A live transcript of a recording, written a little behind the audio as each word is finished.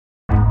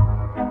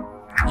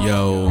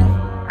Yo,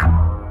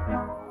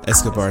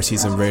 Escobar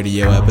Season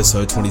Radio,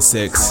 episode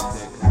 26.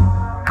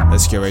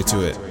 Let's get right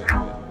to it.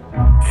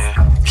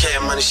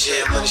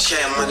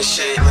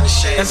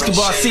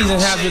 Escobar Season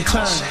has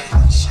returned.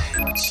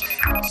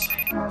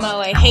 Mo,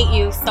 I hate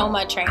you so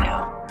much right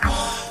now.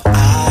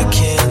 I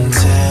can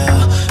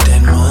tell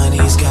that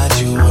money's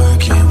got you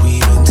working.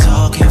 We've been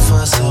talking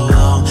for so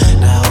long.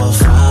 Now we're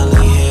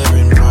finally here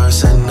in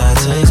person. That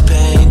takes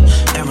pain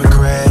and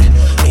regret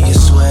in your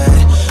sweat.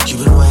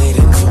 You've been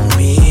waiting for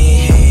me.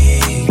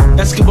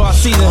 Escobar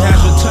Season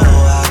has returned.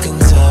 I can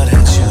tell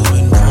that you've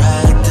been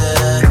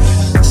practicing.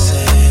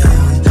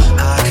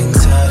 I can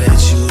tell that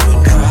you've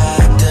been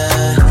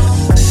practicing.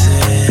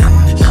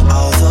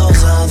 All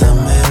those other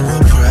men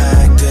were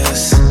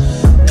practice.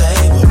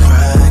 They were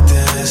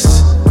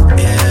practice.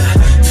 Yeah,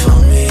 for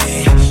me,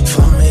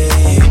 for me,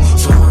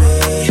 for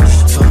me,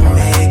 for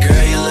me.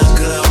 Girl, you look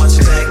good. Won't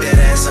you back that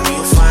ass up? You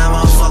a fine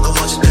motherfucker.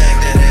 Won't you back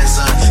that ass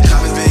up?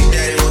 Call me Big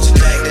Daddy. Won't you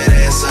back that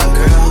ass up?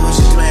 Girl, what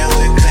you playing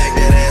with? Back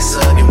that ass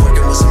up. You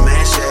working with some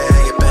ass,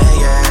 yeah, you bad,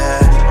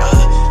 yeah.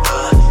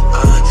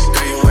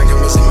 Girl, you working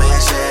with some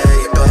ass,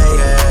 yeah, you bad,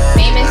 yeah.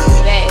 Famous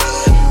today.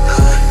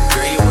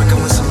 Girl, you working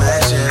with some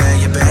ass, yeah,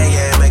 you bad,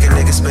 yeah. Make a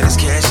nigga spend his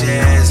cash,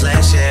 yeah. His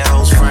last, yeah.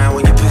 Hoes frown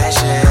when you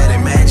pass, yeah. They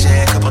match,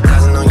 yeah. Couple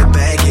thousand on your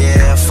bag,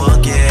 yeah.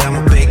 Fuck, yeah. I'm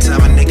a big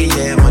time nigga,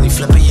 yeah. Money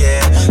flipper,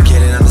 yeah.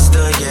 Get it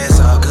understood, yeah. It's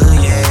all good,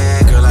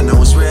 yeah. Girl, I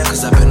know it's real,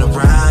 cause I've been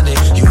around it.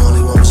 You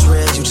only want what's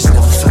real, you just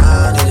never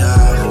found it.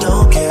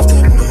 Don't give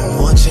them no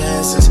more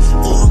chances.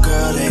 Oh,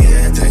 girl, they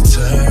had their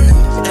turn.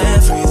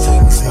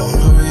 Everything for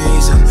a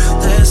reason.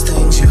 There's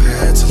things you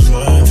had to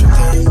learn from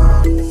them.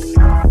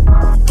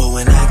 But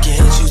when I get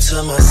you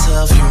to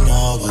myself, you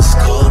know what's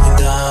going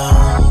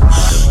down.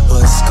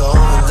 What's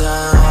going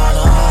down?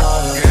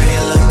 Oh, girl,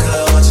 you look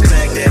good. Won't you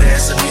back that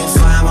ass up? You a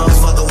fine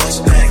motherfucker. Won't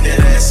you back that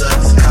ass up?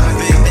 Call me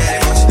Big Daddy.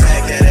 Won't you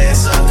back that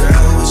ass up? Girl,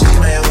 what you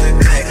playing with?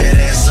 Back that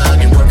ass up.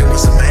 You working with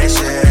some ass,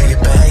 yeah, you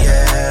bad,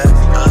 yeah.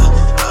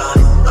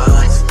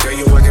 Girl,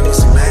 you working with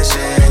some ass,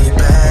 yeah, you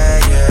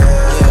bad, yeah.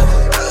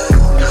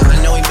 I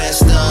know he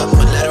messed up,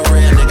 but let a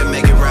real nigga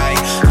make it right.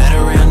 Let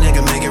a real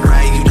nigga make it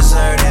right. You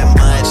deserve that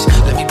much.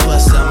 Let me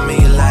put something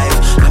in your life.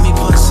 Let me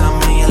put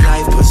something in your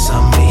life. Put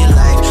something in your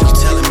life. You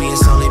telling me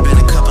it's only been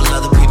a couple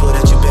other people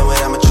that you've been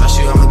with. I'ma trust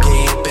you. I'ma give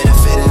you the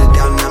benefit of the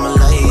doubt, and I'ma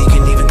love you. You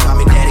can even call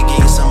me daddy. Give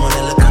you someone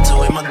to look up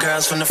to. And my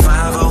girls from the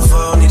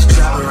 504 need to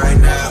drop it right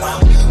now.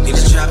 Need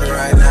to drop it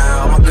right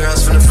now. All my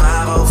girls from the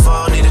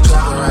 504 need to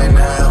drop it right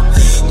now.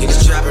 Need to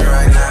drop it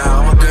right now.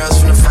 All my girls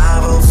from the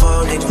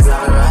 504 need to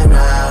drop it right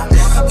now.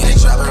 Need to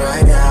drop it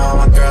right now. All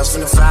my girls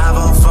from the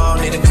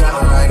 504 need to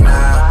drop it right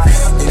now.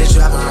 Need to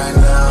drop it right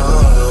now.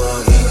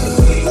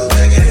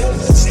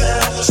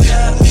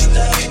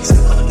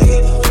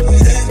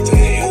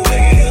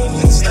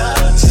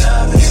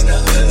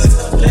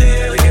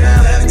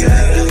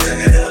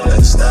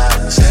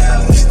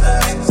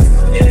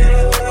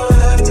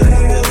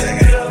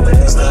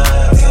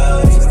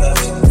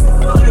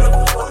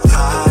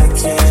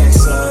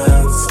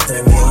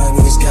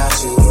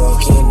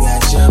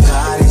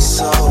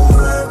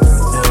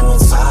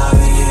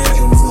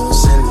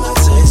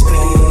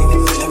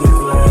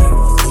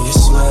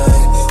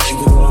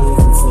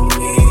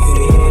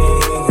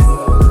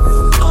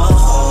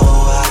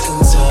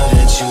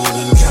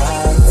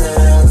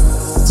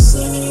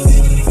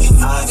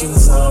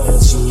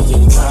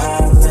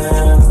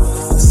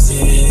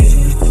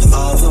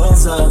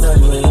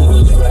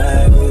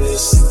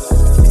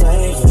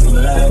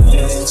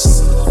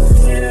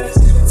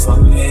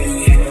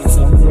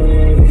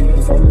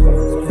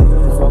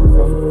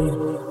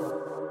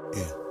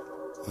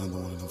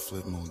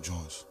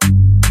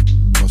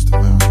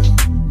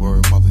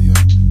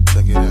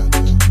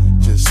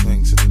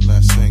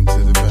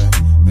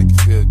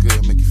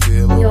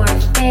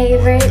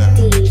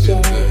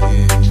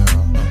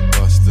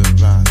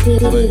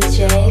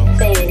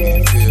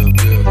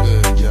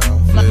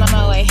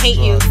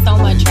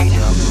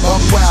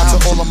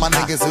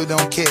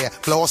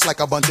 Floss like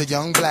a bunch of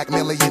young black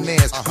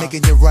millionaires,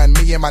 making you run.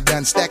 Me and my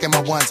done stacking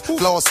my ones.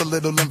 Floss a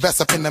little,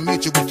 invest up in the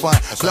mutual fund.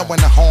 Blowing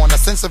the horn, a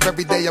sense of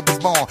every day I was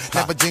born.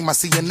 Never dream I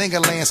see a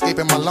nigga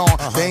landscaping my lawn.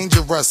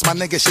 Dangerous, my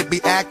nigga should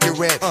be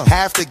accurate.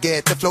 Have to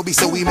get the flow be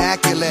so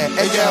immaculate.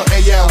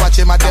 Hey yo,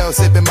 watching my dough,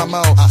 sipping my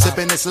mo,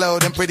 sipping it slow.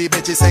 Them pretty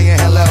bitches saying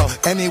hello.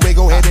 Anyway,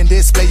 go ahead and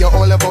display your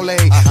olive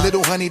olay.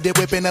 Little honey dip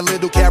whipping a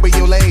little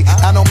cabriolet.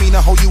 I don't mean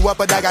to hold you up,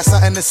 but I got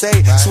something to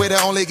say. Swear to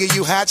only give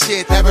you hot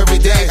shit every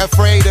day.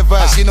 Afraid of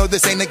us, you know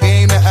this ain't a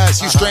game to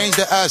us. You strange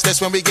to us,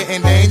 that's when we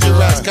getting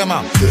dangerous. Come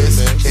on.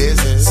 This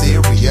is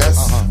serious.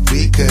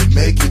 we could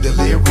make you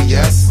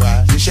delirious.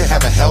 You should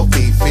have a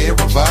healthy fear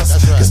of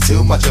us, cause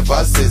too much of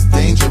us is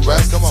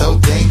dangerous. So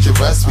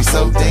dangerous, we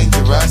so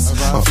dangerous.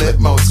 My flip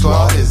mode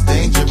squad is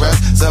dangerous.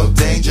 So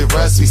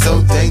dangerous, we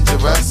so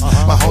dangerous.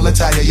 My whole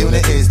entire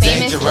unit is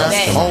dangerous.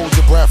 Hold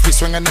your breath, we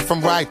swinging it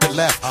from right to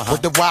left.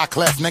 With the wide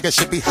clef, nigga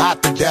should be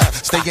hot to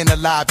death. Staying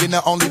alive, you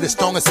know only the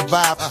strongest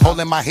survive.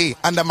 Holding my heat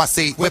under my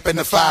seat, whipping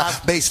the fire.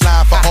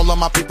 Baseline for all of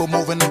my people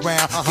moving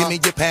around. Give me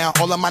your pound,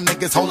 all of my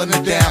niggas holding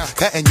it down.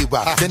 Cutting you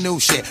up, the new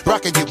shit,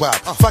 rocking you up,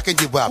 fucking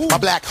you up. My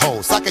black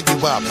hole, sucking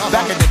you up.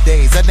 Back in the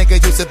days, a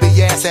nigga used to be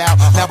ass out.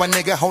 Now a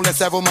nigga holding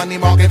several money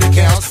market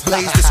accounts.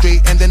 Blaze the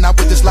street, and then I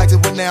would just like to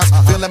announce.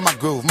 Feeling my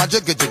groove, my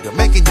jigger,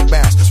 making you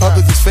bounce.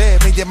 Others is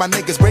fed, me and my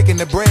niggas breaking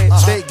the bread.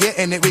 Stay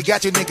getting it, we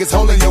got you niggas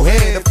holding your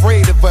head.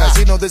 Afraid of us,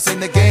 you know this ain't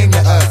the game to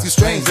us. You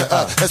strange to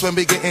us, that's when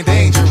we getting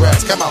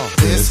dangerous. Come on,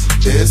 this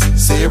is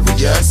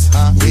serious.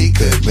 We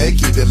could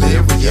make you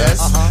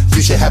delirious.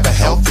 You should have a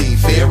healthy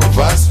fear of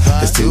us,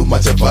 cause too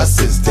much of us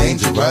is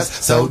dangerous.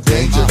 So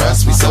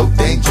dangerous, we so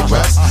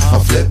dangerous. My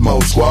flip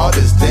mode squad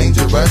is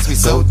dangerous. We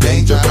so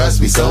dangerous,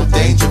 we so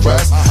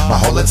dangerous. My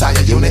whole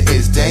entire unit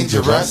is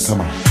dangerous.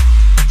 Come on.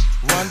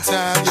 One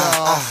time,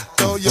 y'all.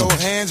 Throw your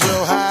hands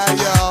real high,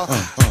 y'all.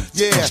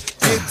 Yeah,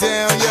 get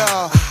down,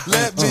 y'all.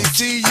 Let me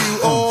see you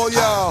all,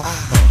 y'all.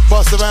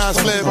 Bust around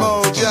split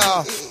mode,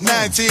 y'all.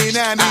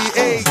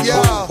 1998,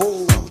 y'all.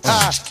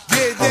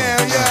 Get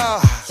down,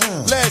 y'all.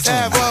 Let's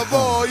have a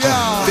ball,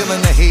 y'all.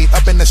 Feeling the heat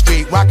up in the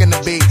street, rocking the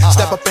beat.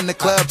 Step up in the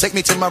club, take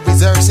me to my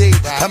reserve seat.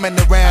 Coming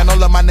around,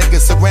 all of my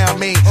niggas surround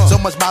me. So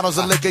much bottles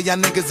of liquor, y'all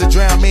niggas will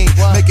drown me.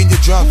 Making you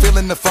drunk,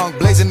 feeling the funk,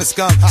 blazing the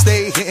skunk.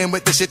 Stay hitting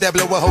with the shit that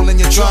blow a hole in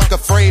your trunk.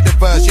 Afraid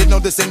of us, you know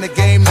this ain't the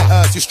game to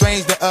us. You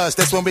strange to us,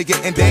 that's when we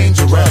getting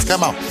dangerous.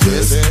 Come on.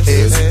 This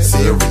is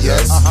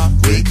serious.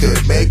 We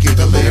could make you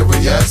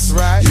delirious.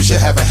 You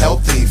should have a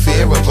healthy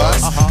fear of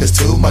us, cause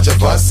too much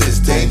of us is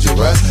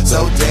dangerous.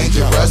 So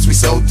dangerous, we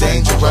so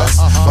dangerous.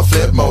 My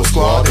flip mode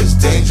squad is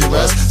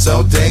dangerous.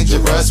 So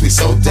dangerous, we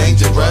so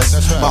dangerous.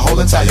 My whole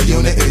entire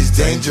unit is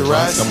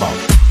dangerous. Come on.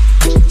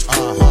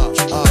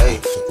 Hey.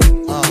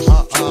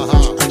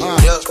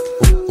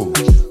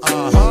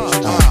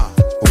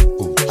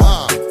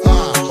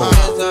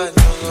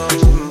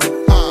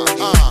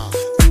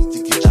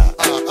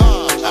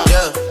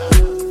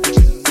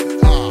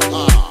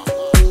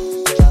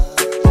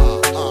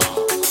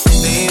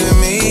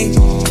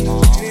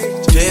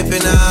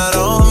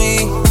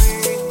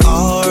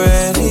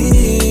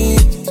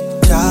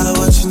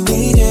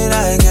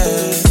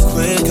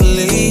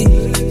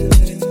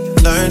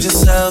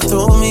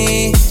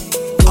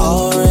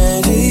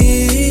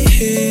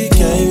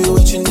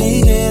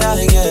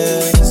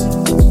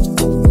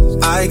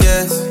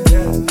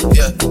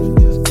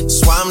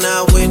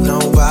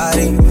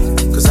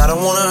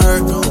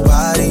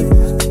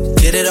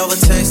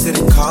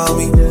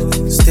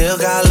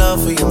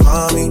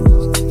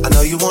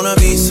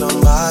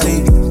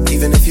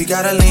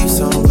 Gotta leave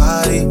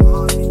somebody.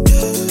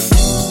 Yeah.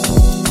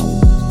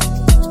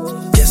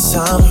 Yes,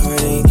 I'm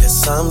hurting.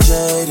 Yes, I'm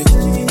jaded.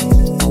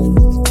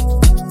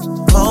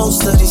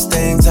 Most of these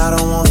things I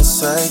don't wanna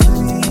say.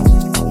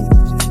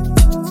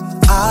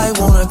 I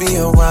wanna be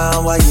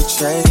around while you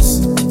chase.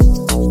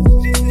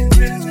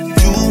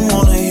 You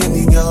wanna hit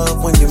me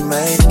up when you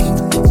make it.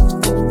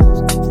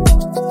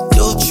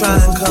 You'll try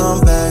and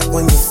come back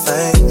when you're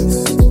famous.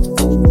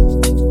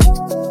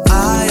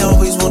 I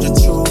always want the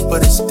truth,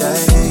 but it's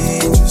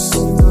dangerous.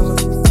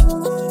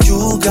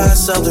 You got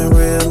something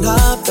real,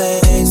 not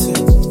basic.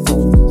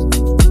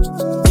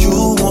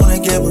 You wanna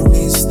get with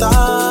me,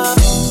 stop.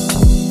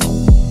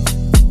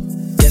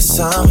 Yes,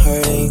 I'm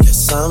hurting,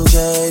 yes, I'm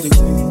jaded.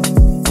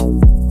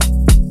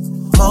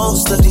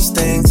 Most of these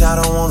things I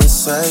don't wanna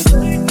say.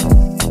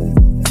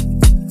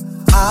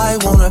 I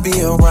wanna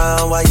be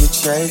around while you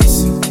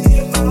chase it.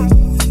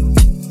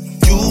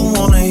 You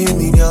wanna hit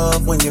me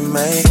up when you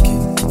make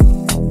it.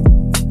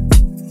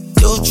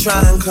 You'll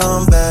try and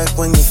come back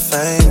when you're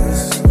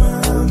famous.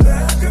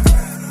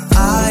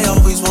 I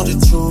always want the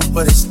truth,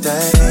 but it's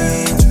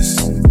dangerous.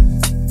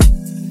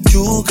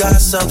 You got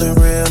something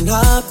real,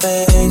 not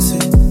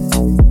basic.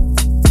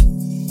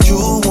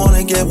 You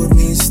wanna get with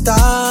me,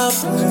 stop.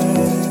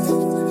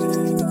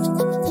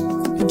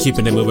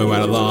 Keeping it moving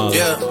right along.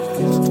 Yeah.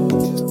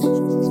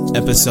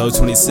 Episode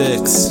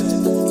 26.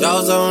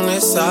 Y'all's on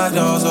this side,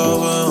 y'all's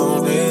over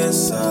on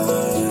this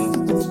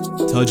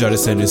side. Told y'all to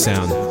send new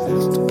sound.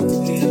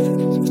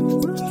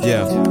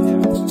 Yeah.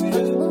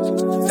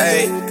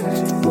 Hey.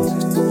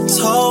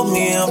 Told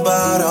me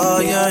about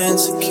all your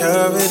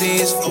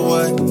insecurities for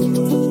what?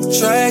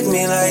 Dragged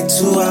me like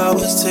 2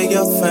 hours to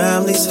your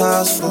family's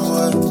house for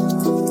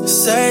what?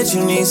 Said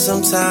you need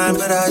some time,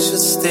 but I should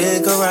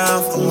stick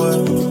around for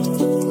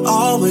what?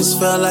 Always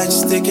felt like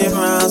sticking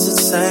around's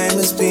the same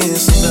as being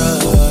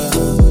stuck.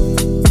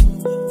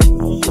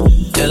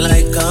 They're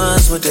like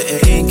guns with the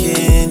ink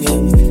in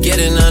you,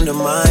 getting under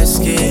my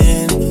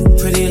skin.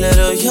 Pretty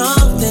little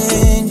young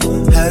thing,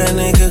 had a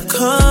nigga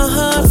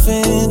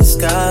confidence,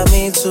 got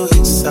me too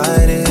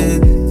excited.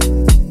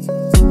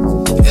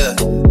 Yeah.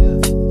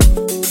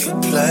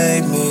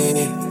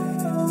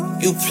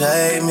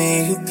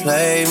 you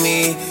play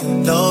me.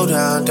 Low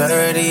down,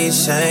 dirty,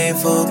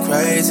 shameful,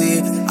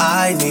 crazy.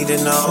 I need to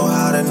know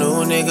how the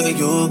new nigga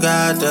you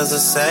got does the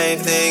same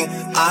thing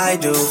I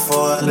do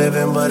for a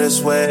living, but it's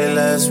way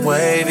less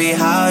wavy.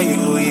 How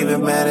you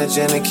even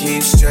managing to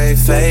keep straight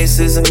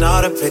faces and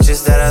all the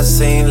pictures that I've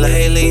seen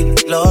lately?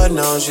 Lord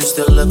knows you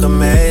still look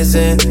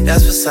amazing.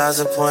 That's besides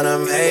the point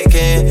I'm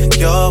making.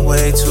 You're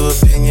way too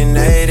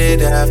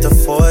opinionated. I have to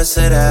force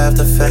it, I have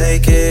to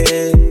fake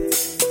it.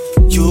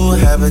 You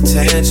have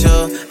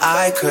potential,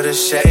 I could've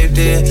shaped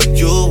it.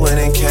 You went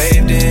and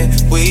caved in,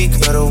 we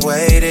could've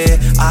waited.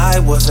 I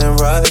wasn't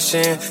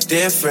rushing,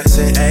 difference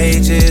in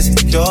ages.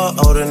 You're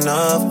old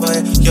enough,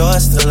 but you're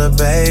still a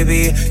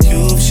baby.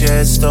 You've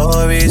shared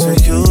stories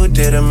when you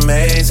did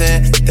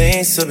amazing.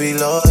 Things to be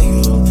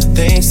loyal,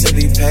 things to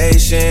be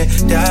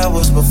patient. That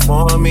was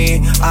before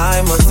me,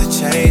 I must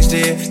have changed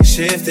it.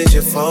 Shifted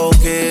your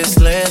focus,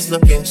 lens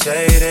looking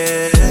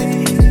jaded.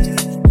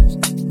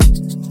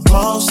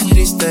 Most of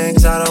these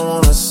things I don't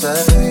wanna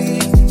say.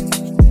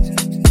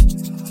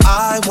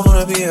 I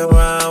wanna be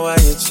around while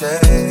you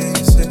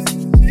chase it.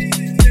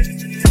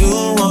 You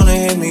wanna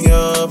hit me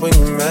up when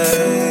you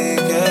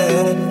make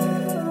it.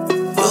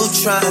 We'll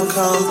try and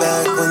come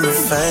back when you're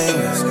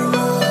famous.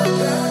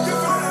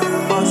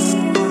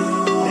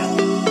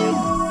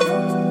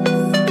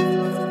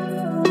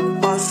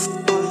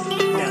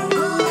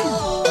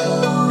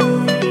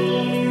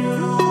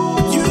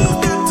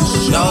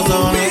 Those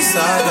on this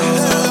side,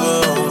 those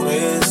on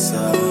this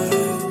side.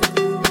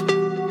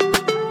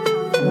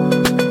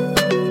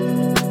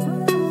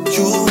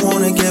 You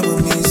wanna get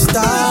with me,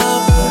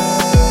 stop.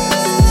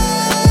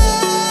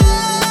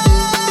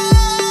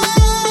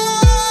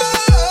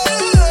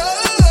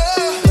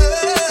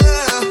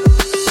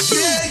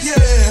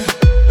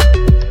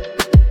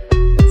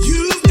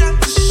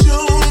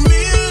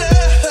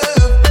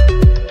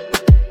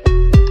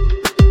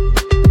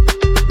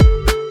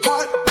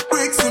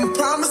 Heartbreaks and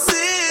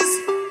promises.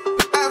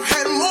 I've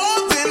had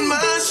more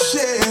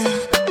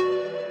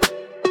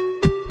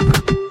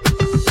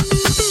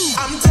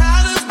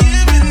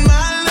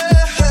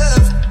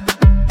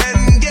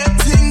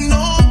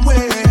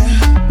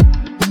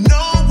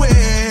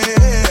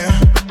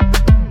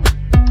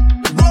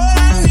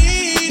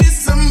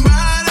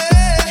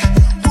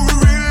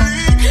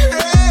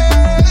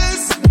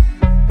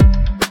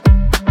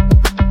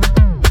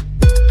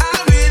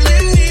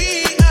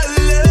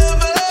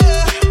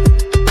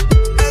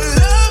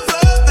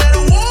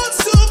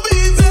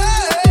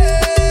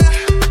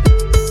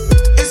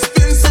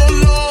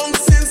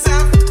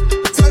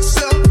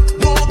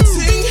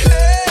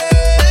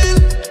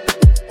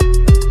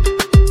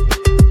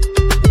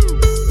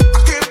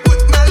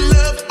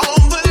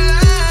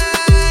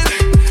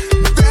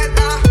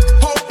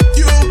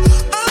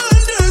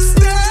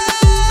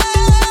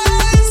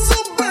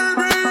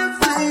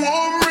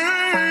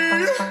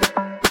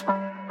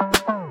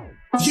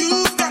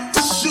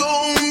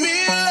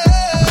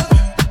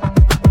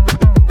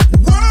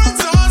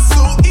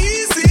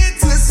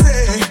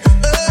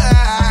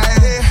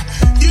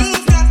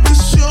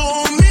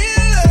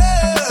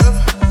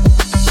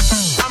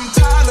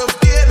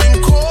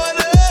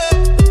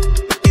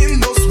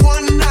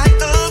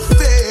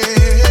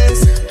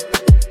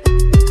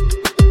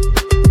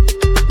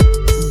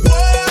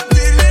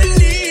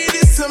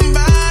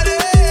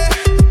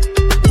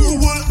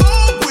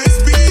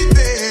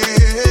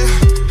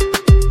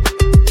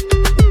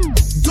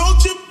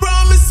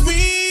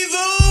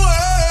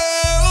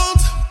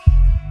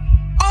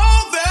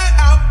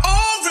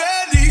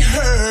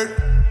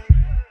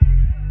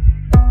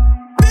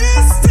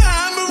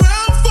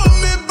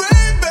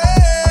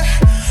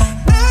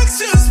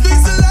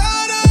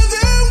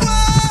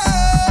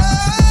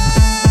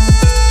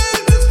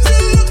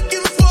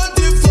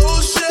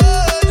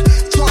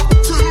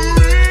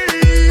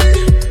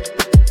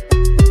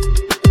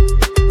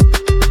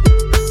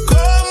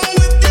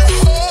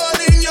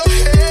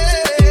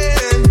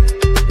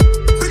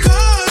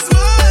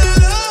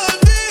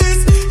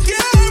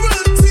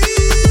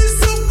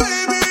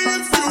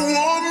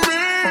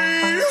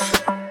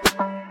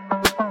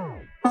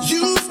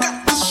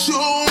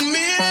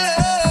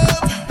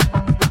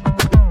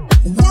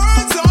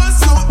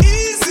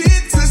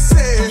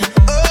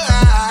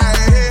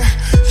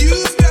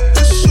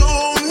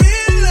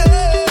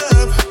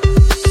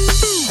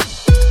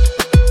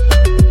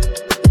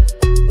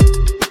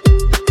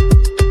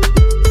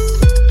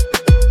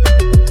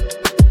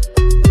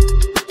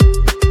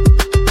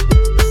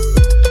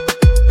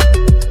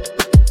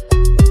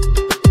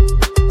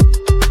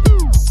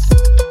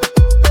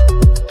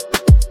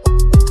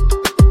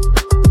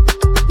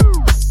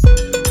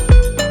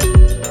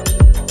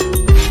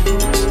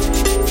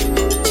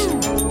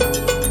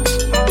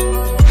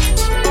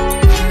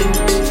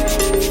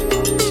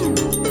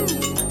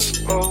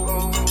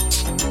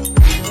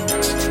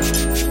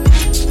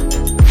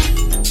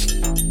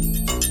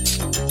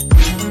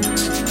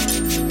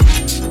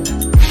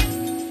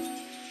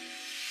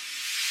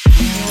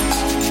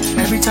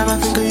time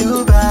I think of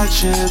you, bad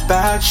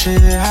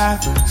shit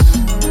happens.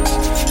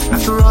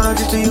 After all I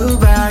did to you,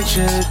 bad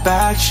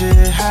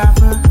shit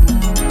happens.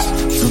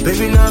 So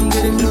baby, now I'm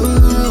getting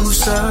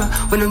looser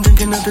when I'm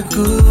drinking up the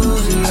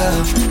goose,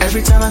 yeah.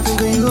 Every time I think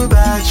of you,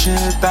 bad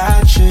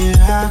shit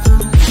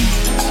happens.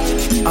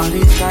 All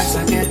these nights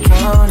I get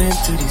drawn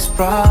into these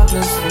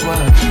problems for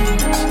what?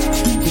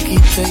 You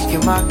keep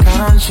taking my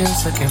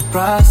conscience, I can't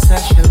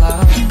process your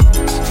love.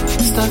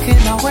 Stuck in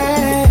my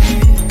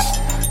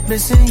ways,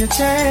 missing your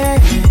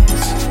taste.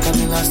 Got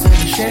me lost in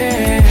the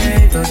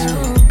shape of you.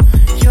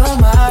 You're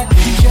my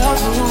deja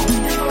vu,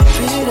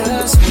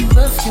 bittersweet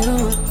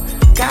perfume.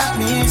 Got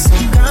me so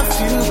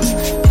confused,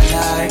 I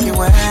like it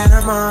when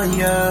I'm on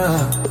you.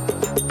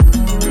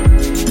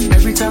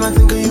 Every time I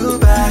think of you,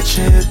 bad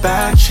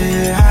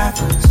shit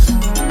happens.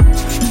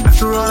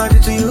 After all I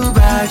did to you,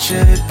 bad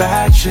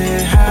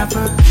shit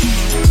happens.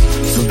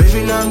 So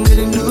baby, now I'm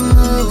getting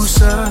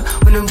looser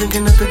when I'm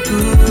drinking up the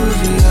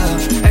booze,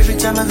 yeah. Every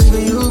time I think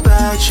of you,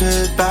 bad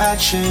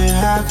shit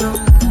happens.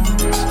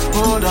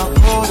 Hold up,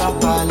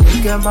 I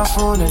look at my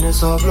phone and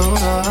it's all blown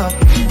up.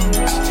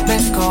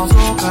 Missed calls,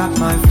 woke up,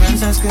 my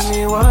friends asking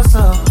me what's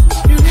up.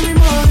 You give me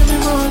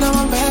more, now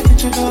I'm back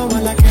at your door,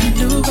 well I can't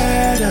do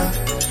better.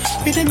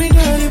 You did me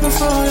dirty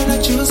before and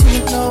I choose to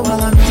ignore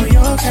while I know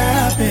you're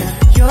capping.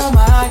 You're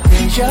my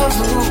deja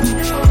vu,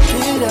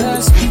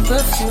 bittersweet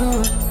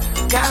perfume.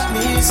 Got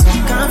me so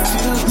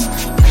confused,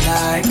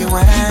 I like it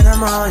when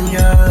I'm on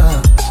you.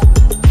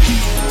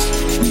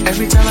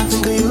 Every time I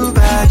think of you,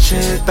 bad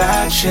shit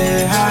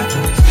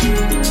happens.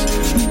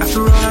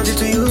 After all I did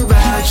to you,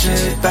 bad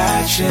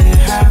shit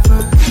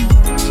happens.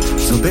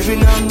 So baby,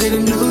 now I'm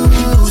getting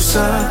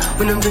looser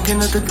when I'm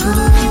drinking up the good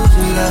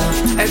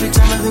love. Every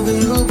time I think of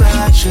you,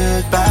 bad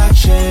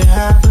shit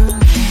happens.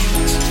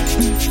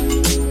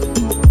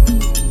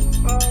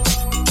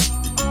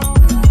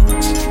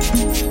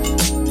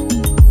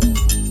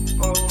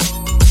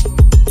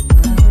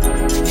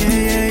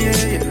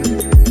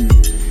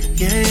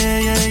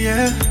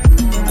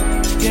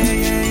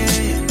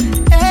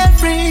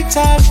 Every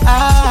time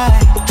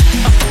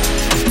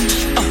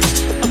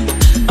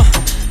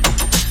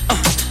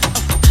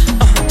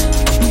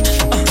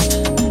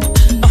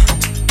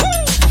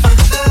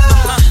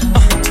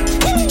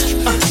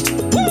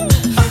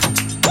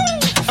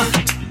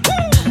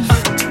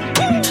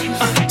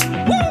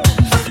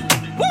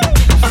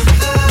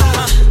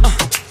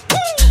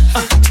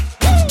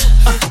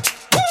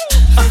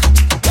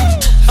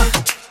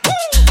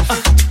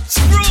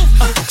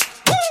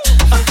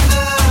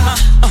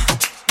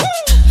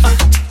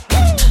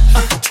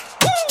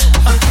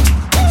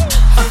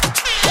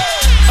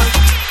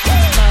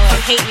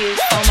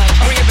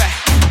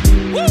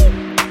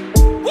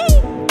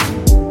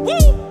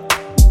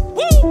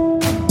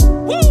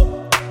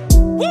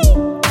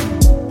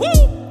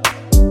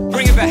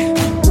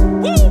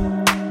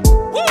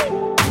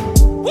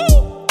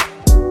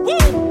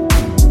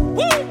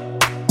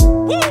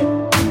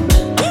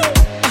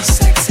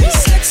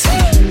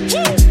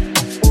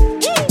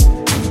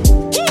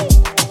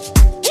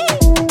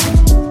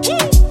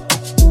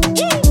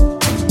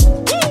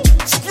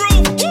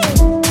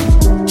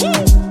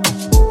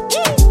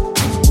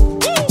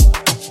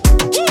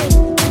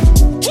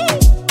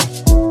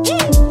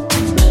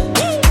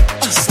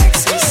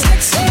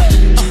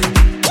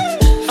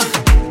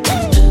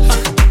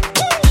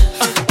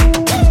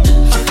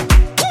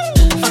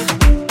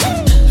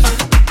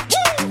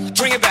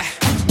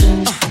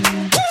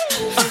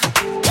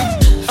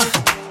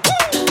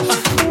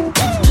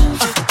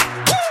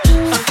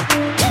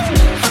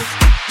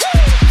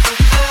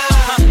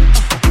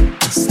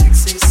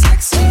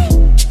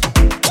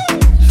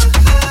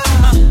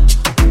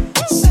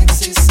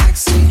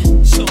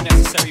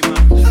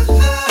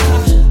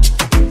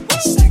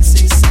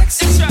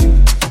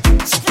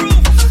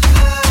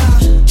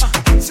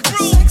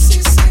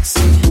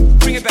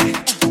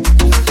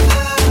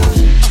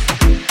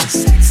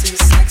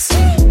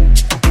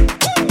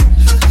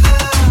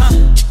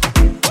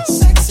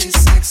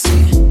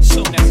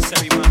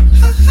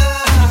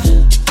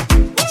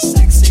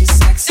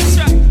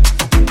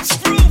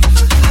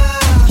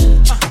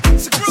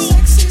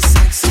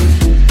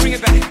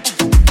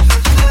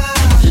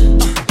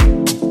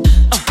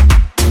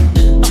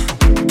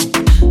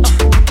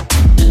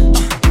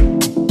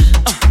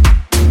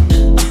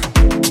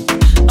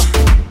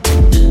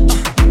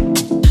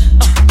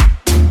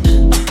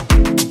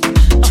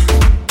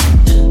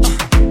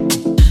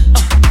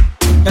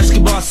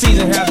Escobar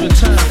season has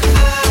returned.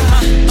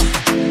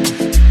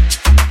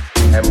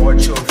 And more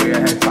children for your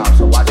head top,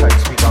 so watch how you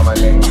speak on my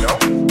name, you know?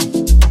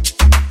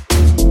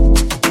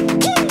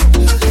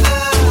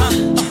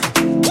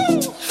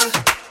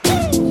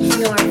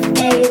 Your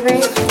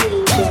favorite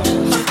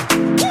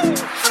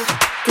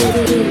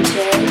DJ.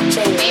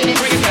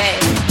 Famous DJ.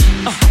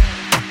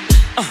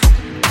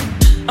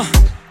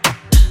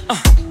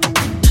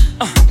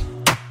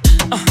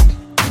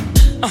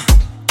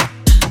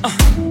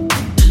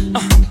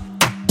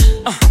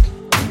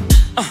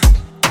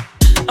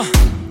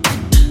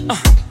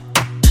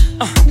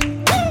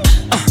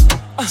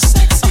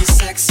 Sexy.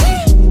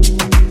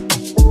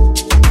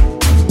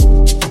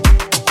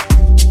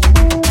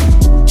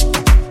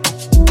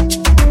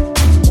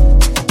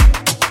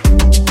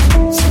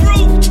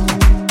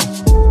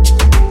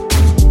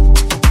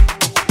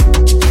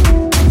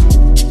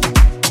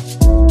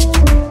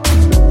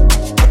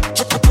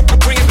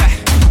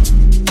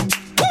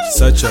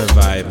 Such a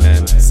vibe,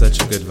 man.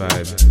 Such a good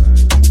vibe.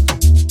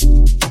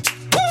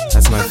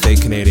 That's my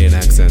fake Canadian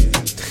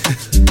accent.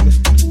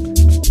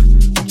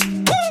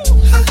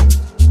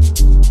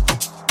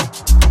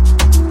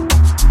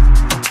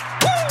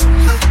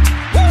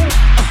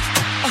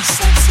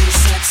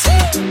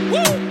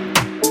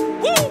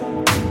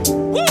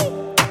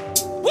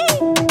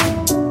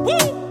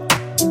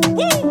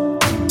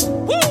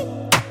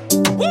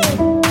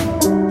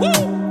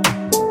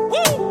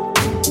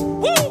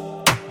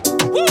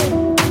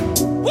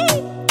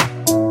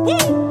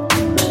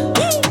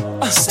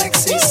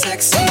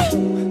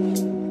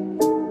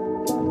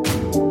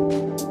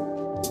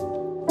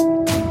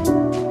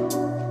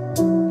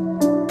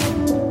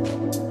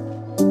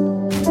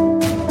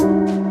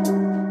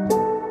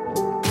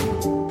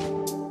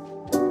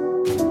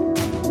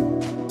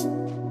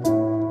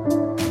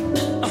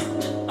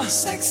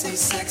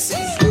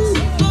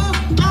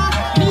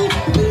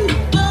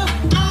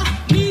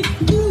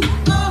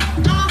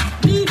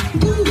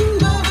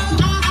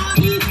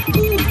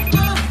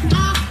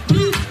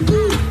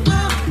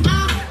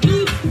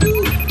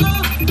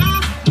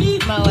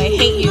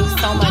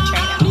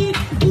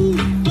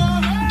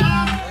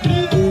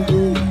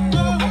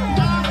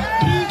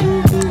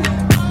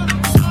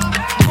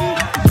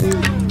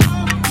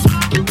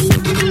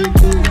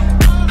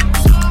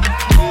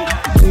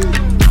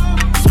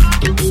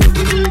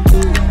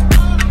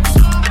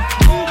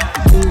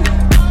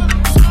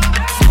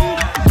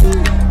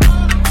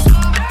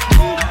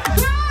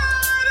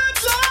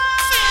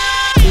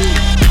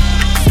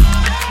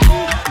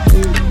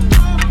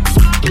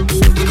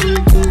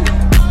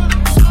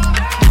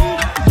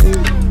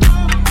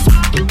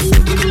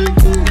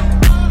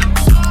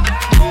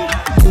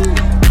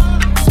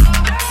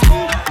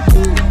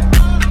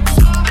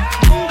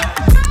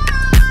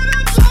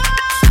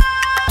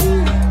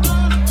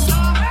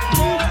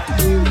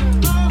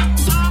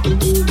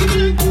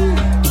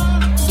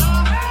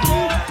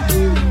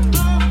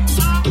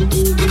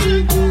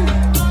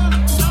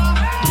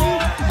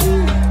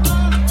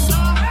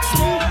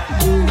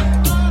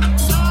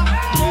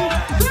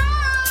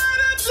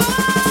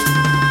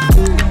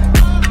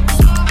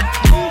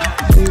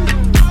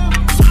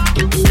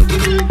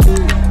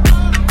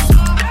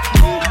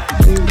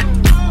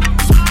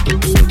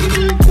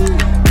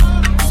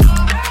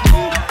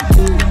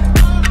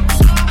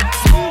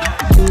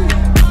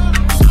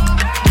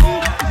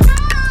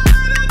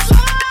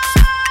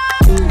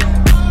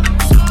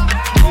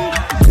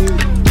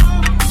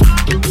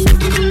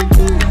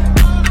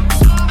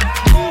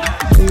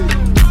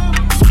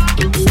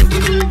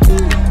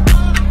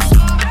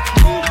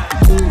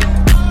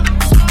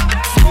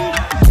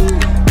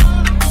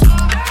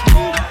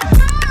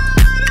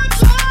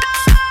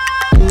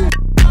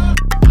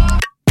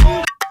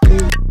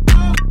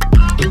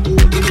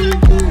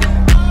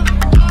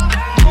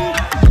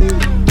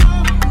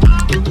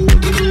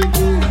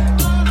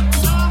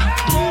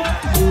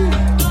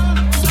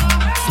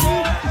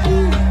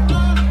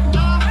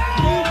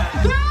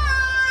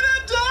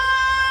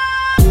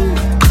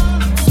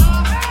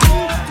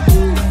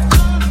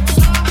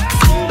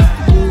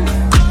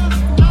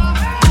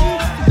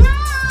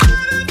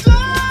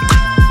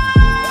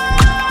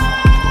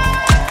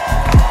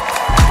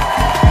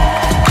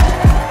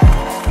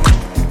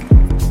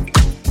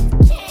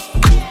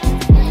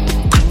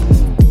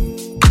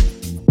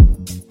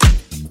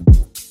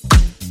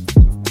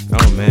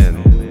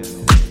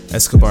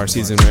 Escobar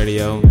Season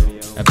Radio,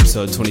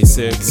 episode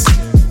 26.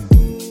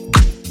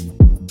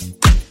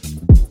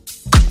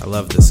 I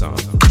love this song.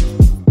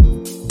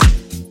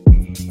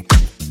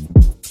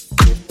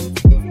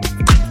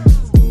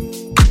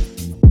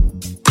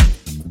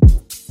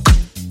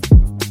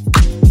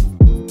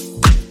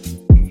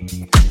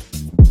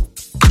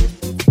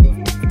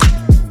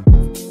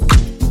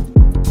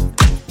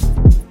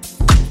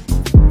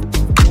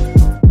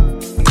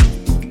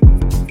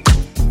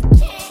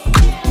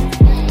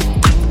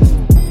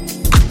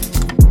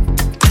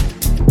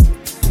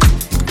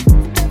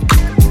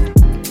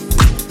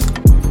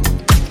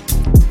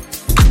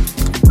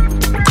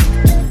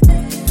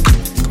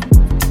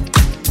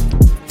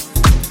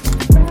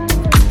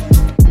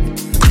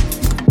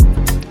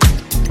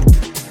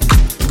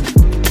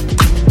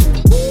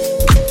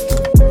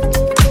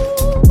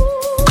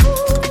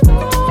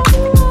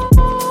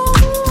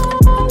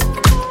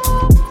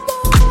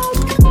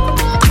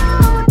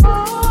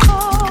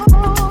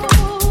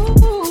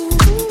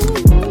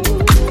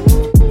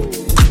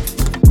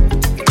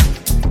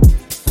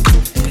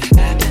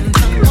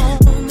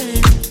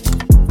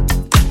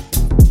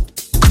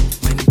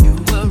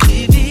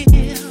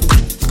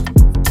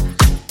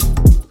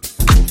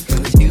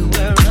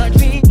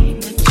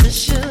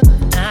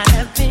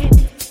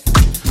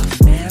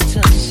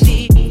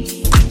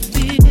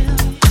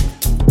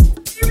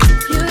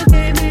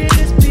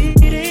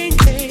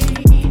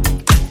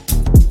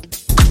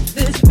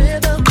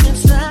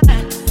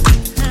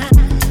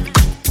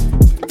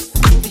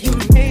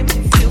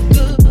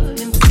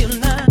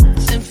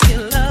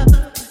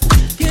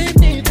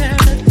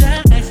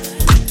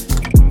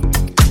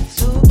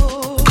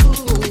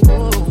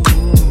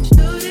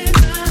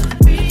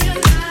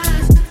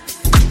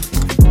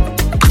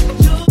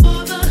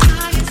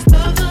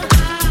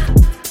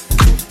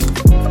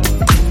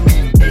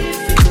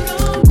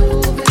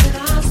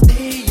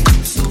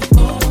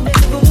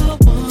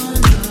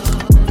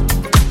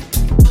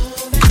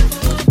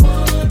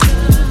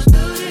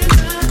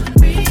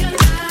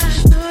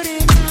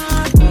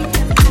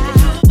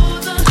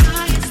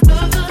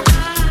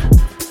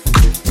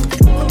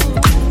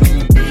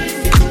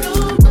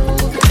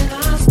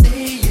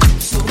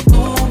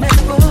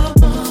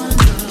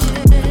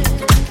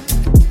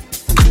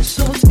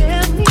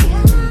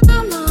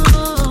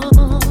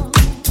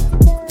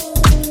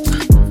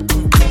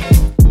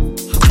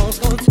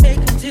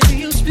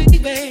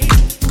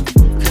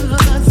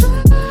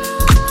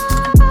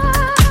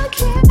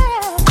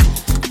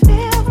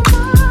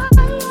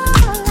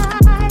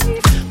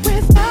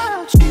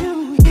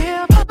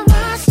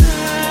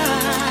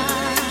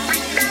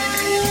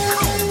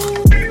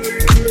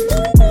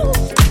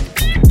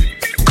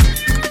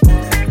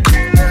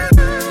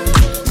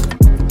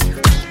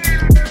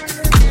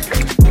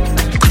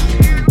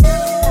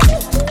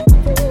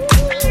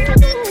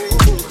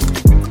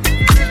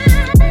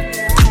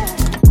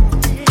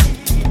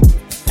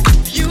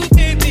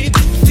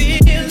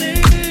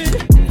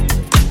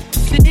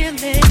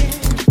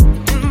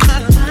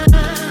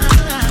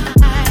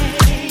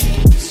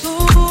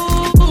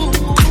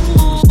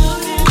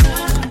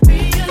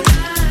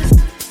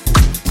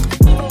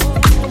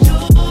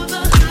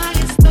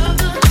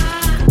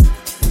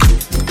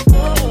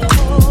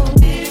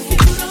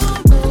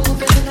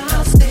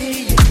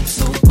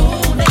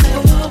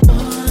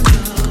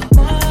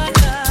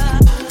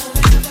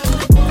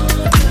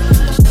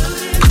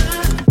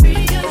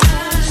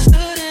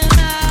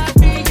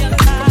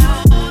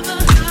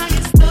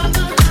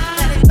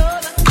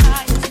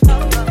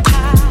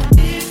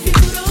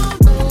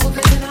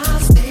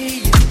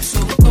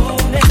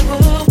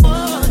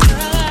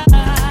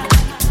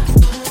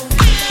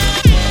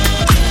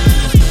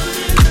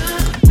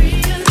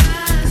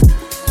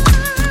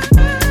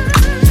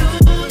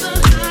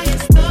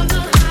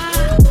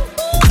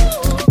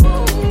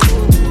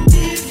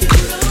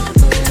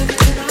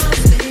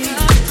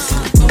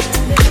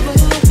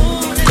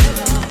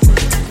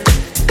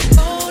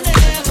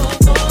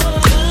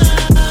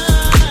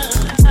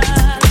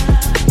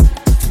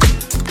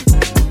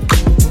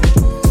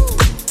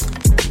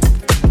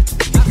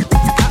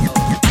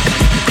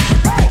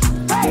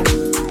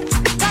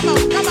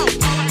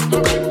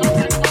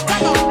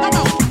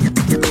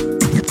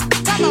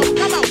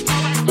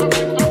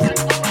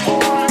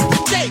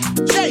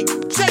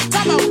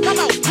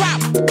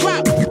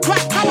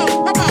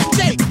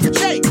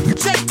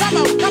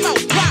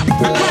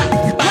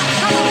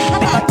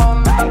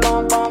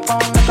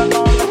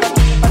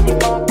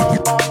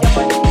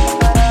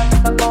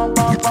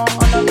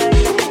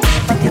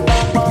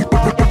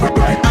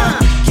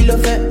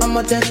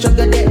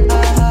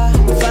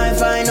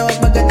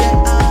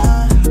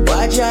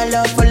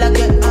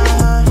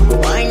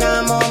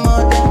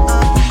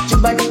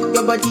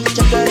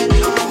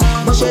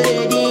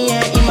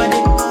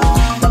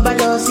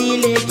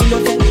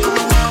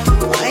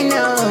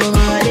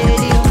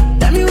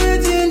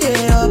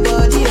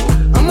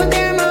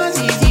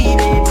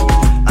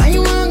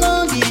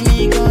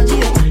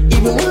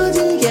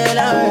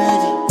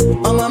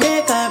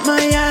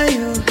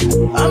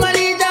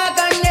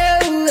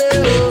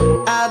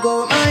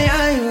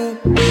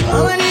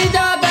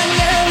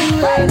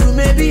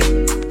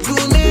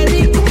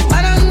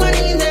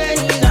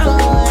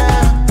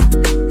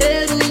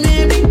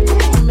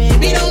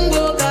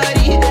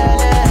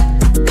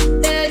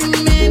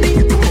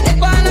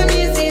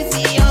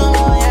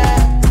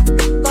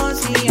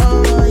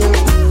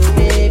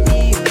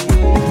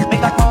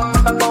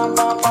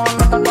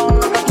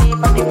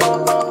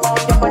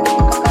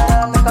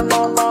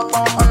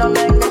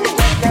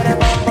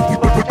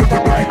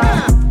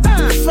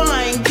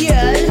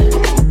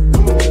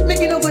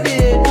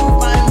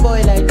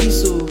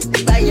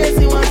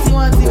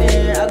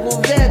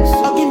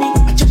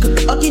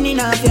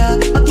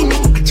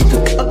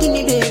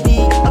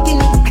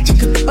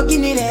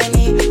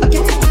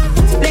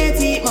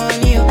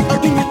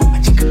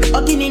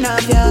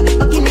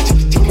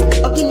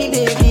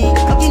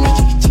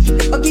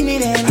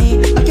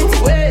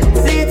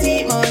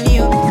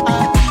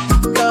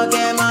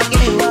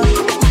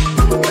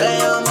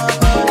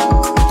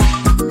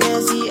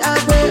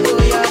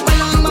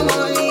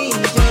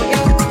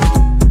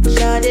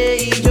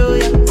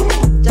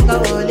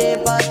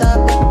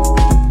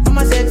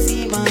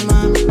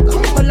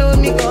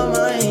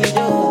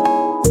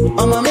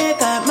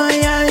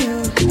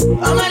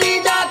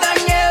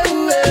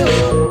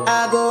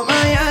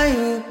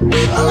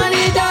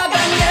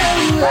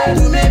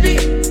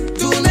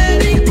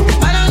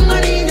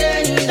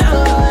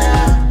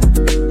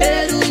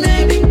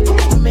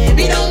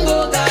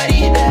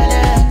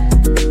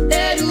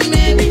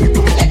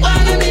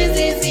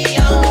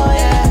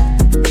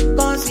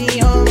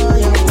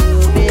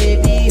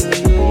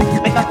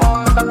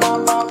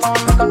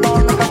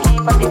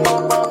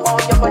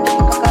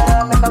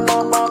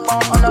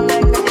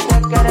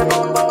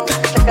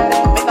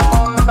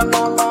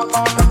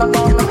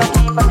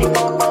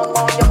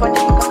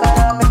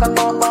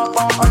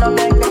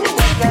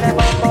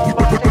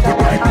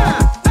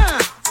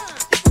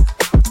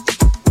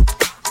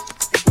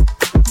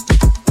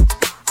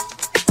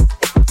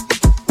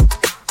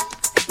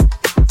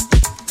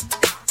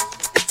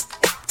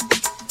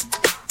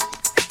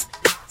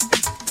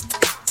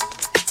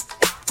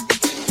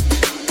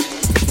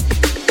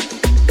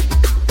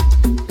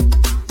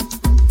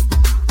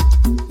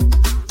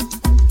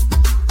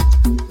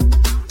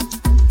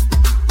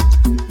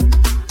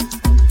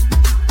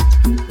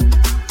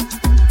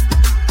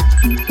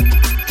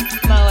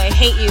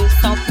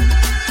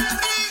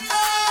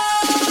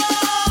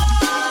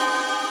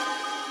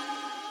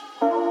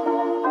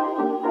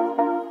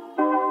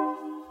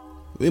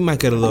 We might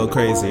get a little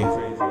crazy.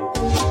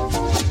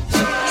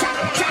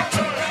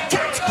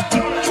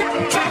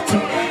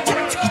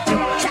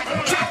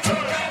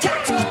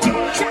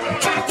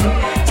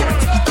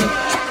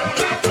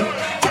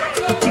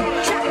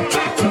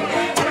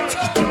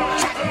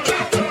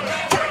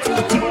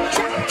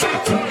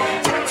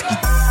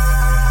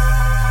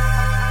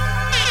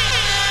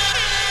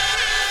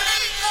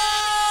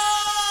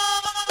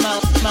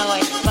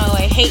 Mo,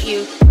 I hate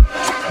you.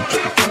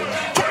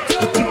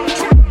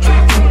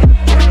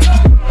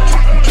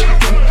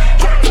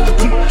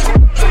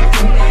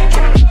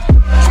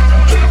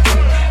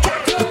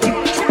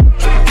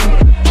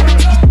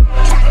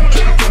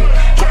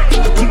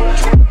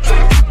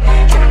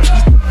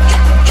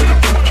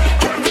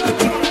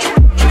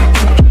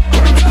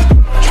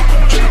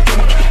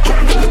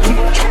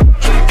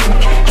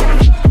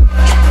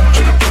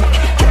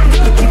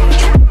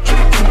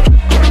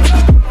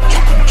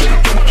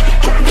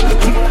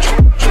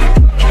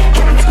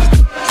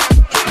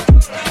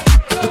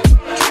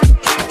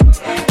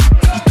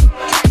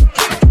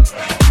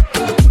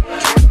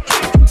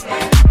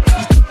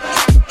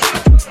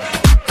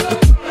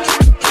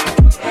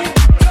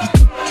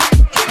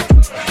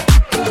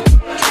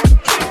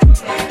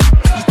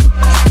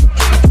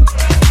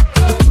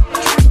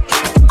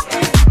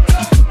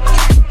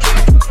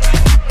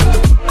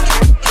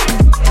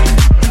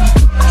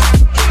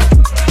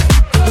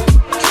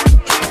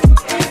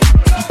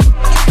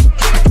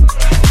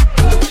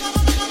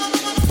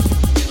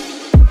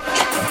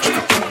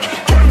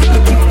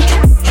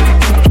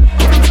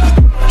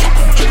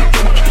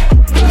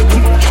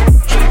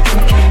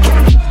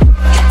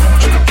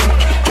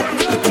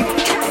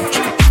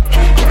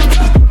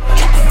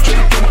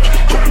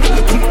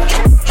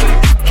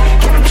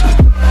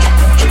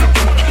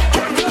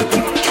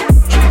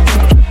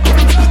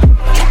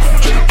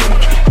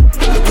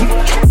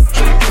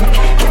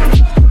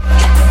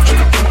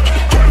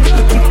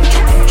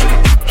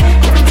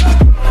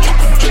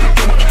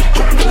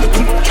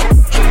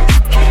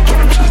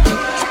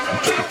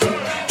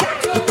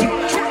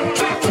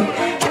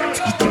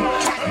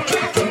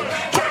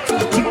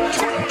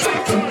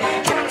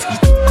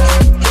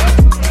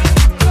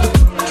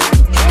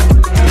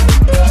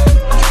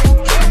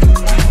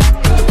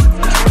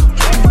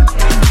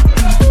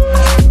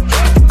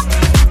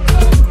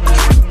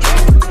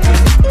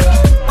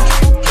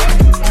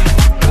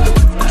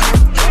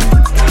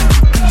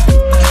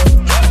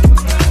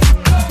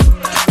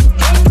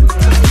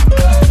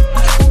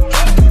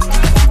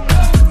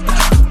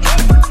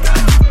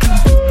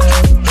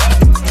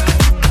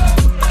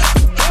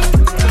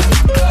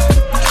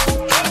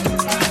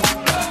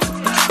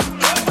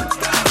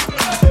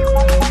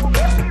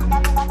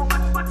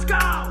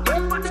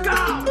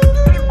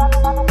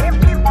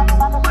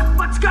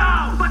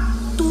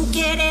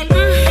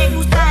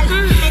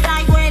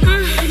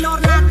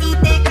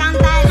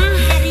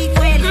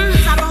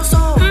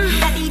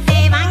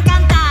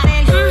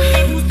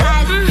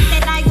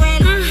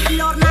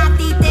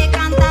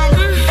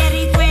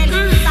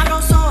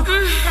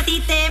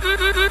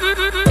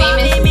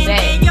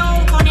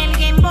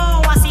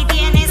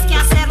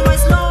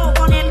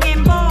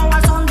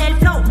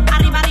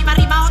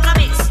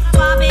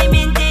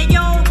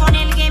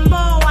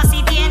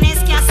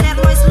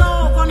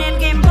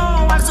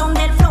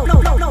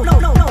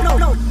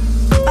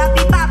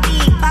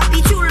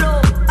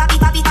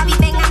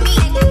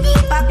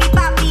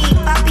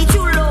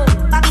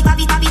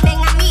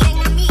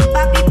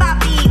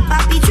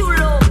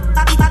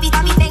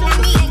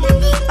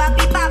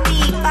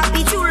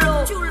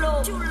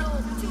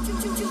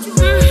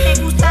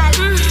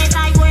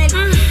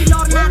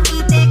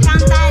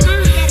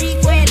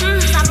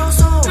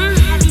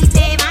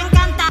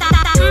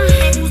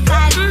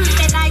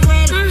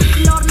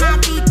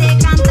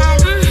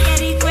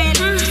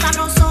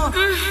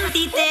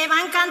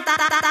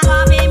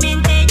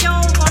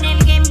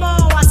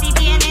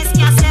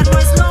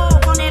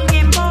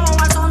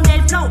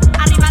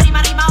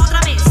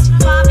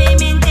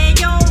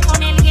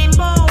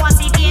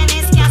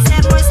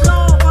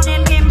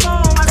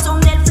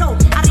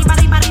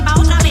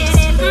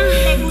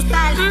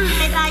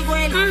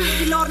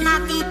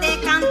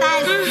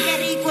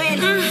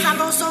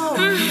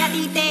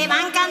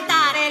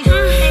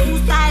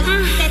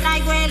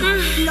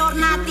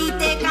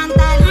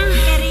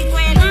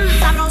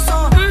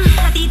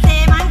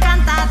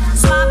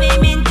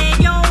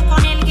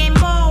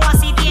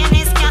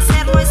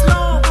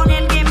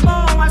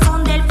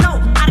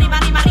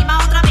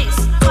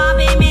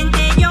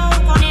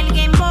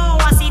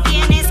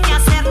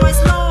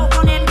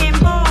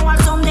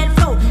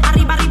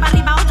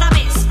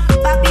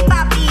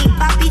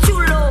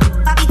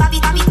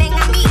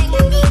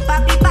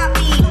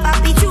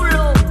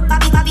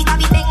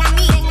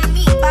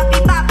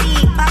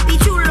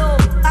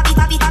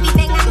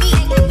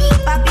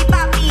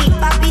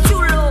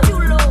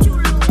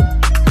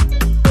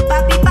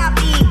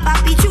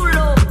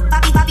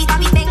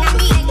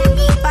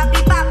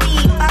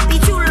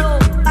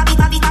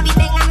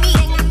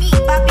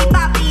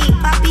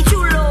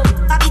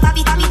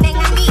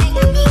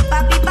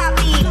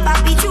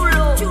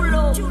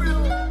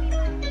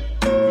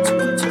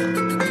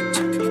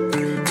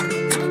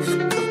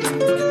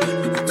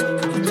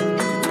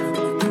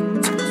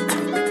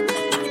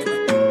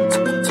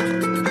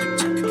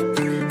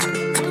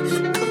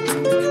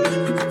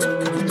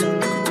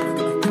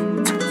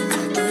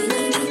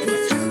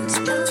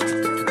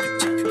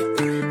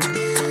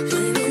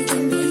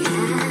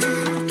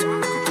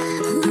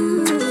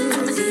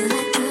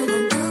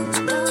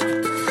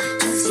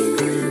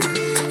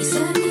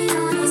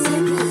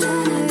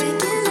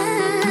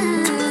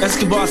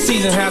 Escobar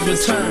season has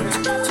returned.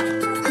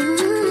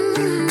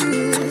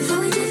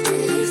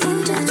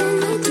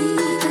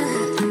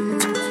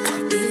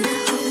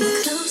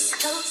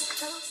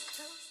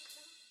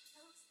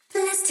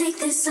 Let's take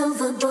this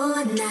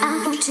overboard now.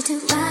 I want you to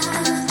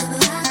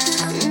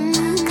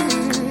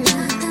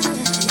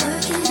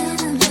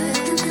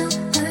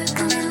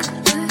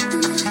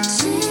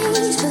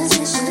change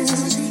positions.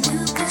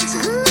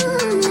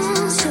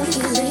 Stroke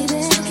it,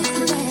 baby.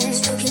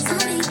 Stroke it for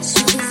me.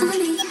 Stroke it for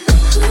me.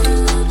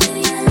 Ooh,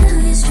 baby, I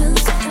love your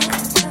strokes.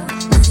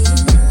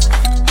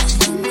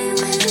 Give me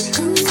when it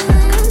comes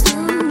around,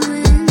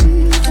 going.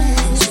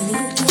 You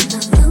get my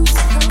vote.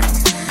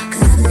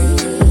 'Cause I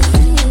believe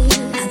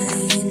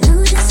you know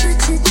just what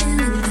you're doing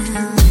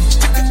now.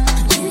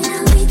 Baby,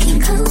 now we can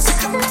coast.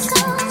 Let's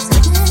go.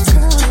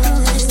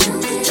 Don't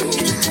get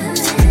in a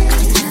hurry.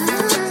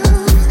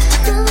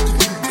 No,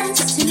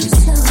 that's too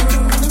slow.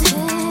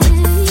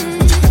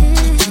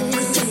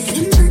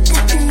 You put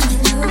that thing in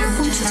your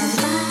phone to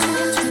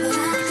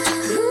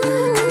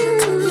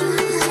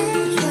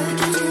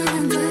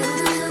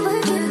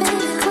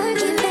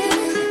work it,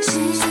 baby.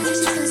 Change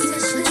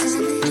positions.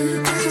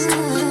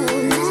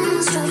 Now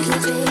stroke it,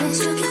 baby.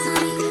 Stroke it for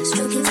me.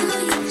 Stroke it for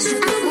me.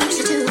 I want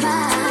you to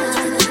ride.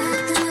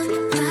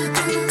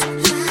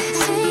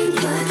 Hey,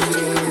 work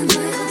it,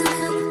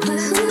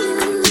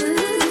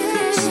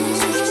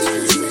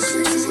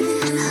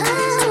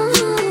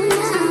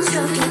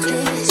 stroke it,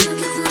 baby.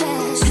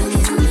 Stroke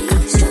it for me.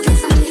 Stroke it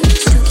for me.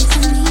 Stroke it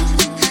for me.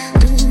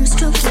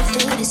 Stroke it,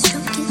 baby.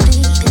 Stroke it,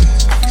 baby.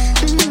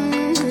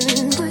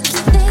 Work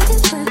it, baby.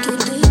 Work it,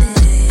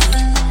 baby.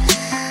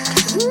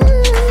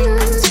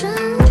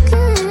 Stroke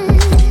it.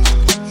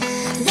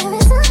 There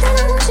is something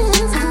I want you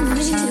from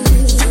me.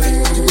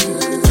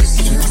 Lose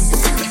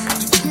yourself.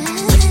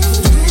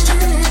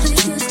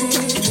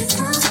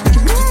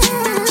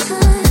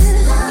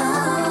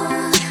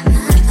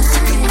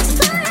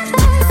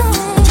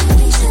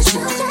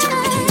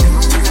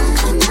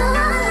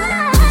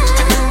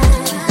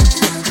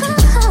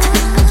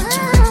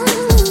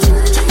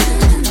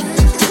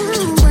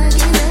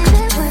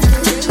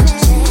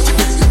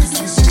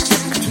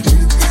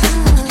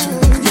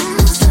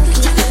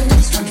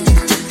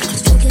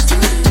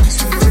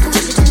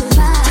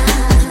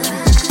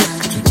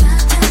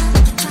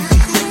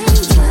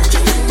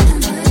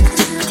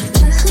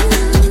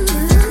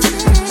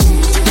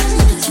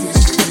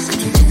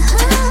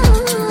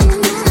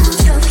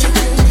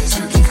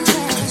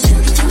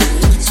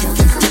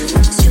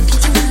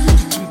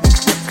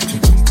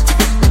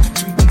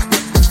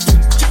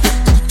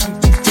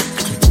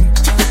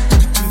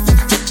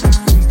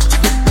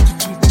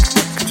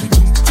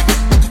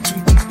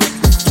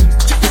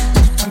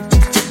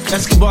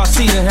 Escobar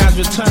season has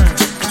returned.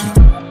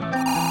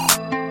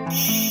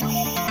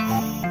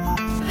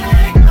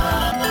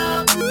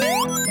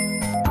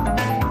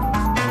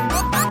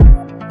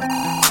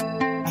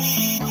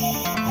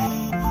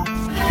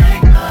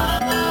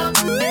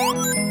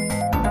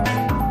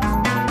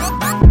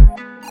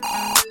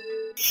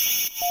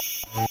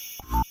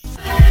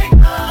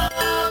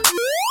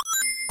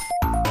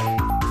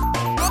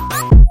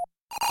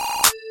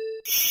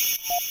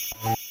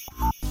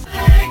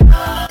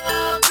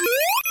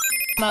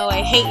 Mo,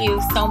 I hate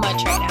you so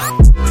much right now.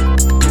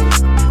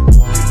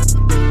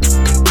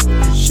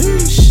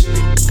 Sheesh.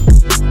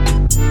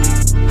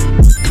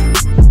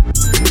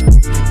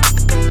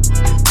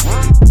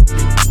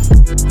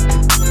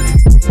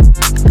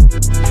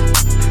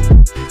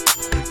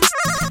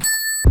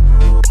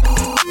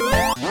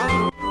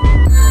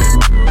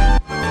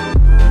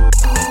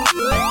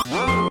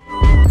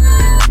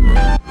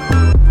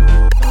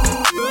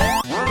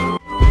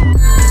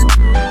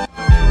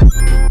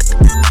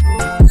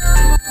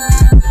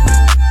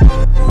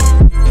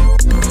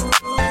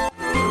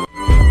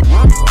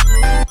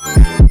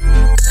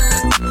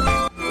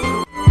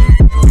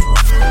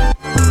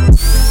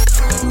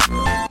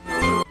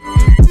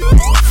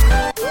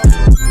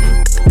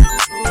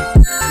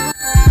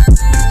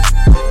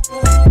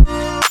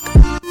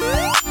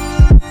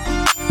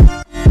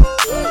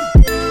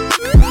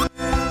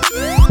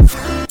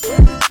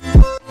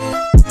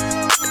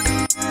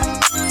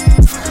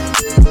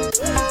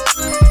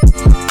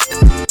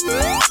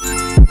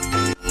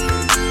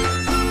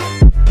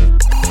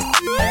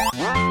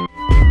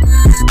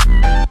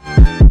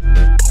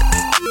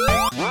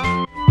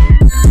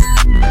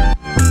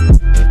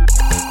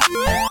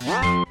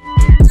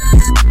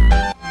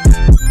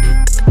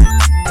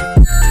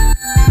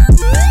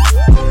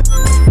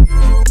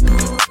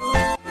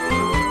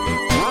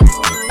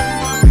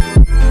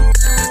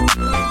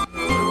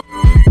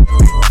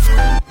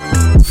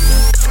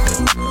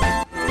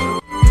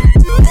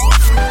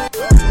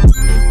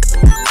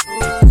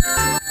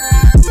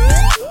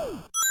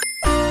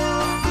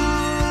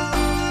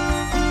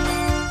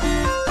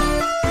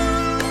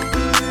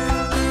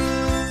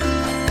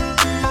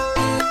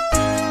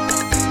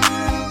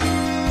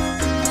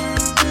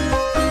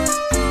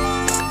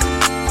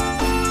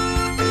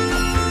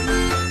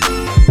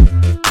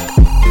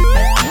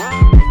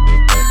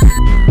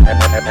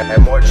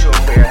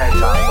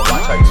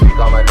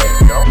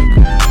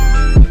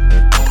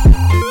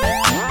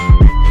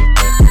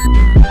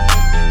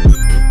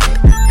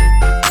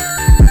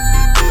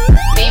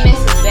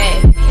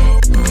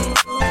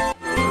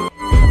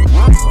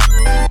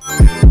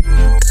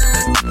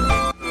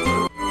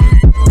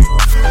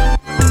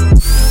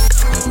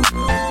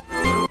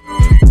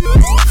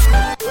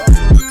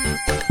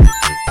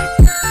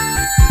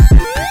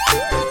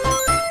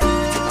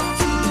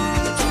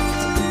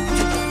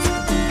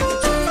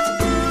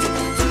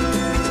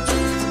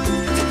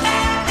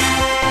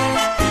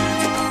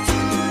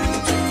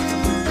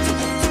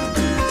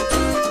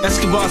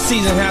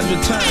 season has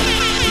returned.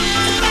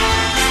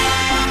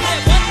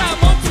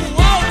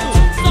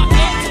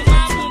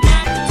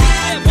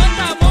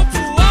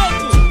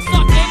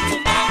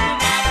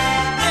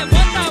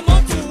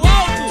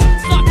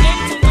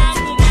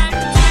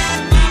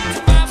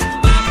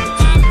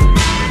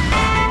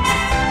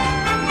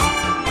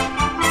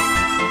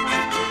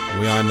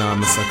 We all know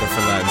I'm a sucker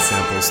for Latin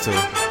samples too.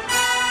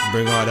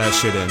 Bring all that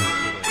shit in.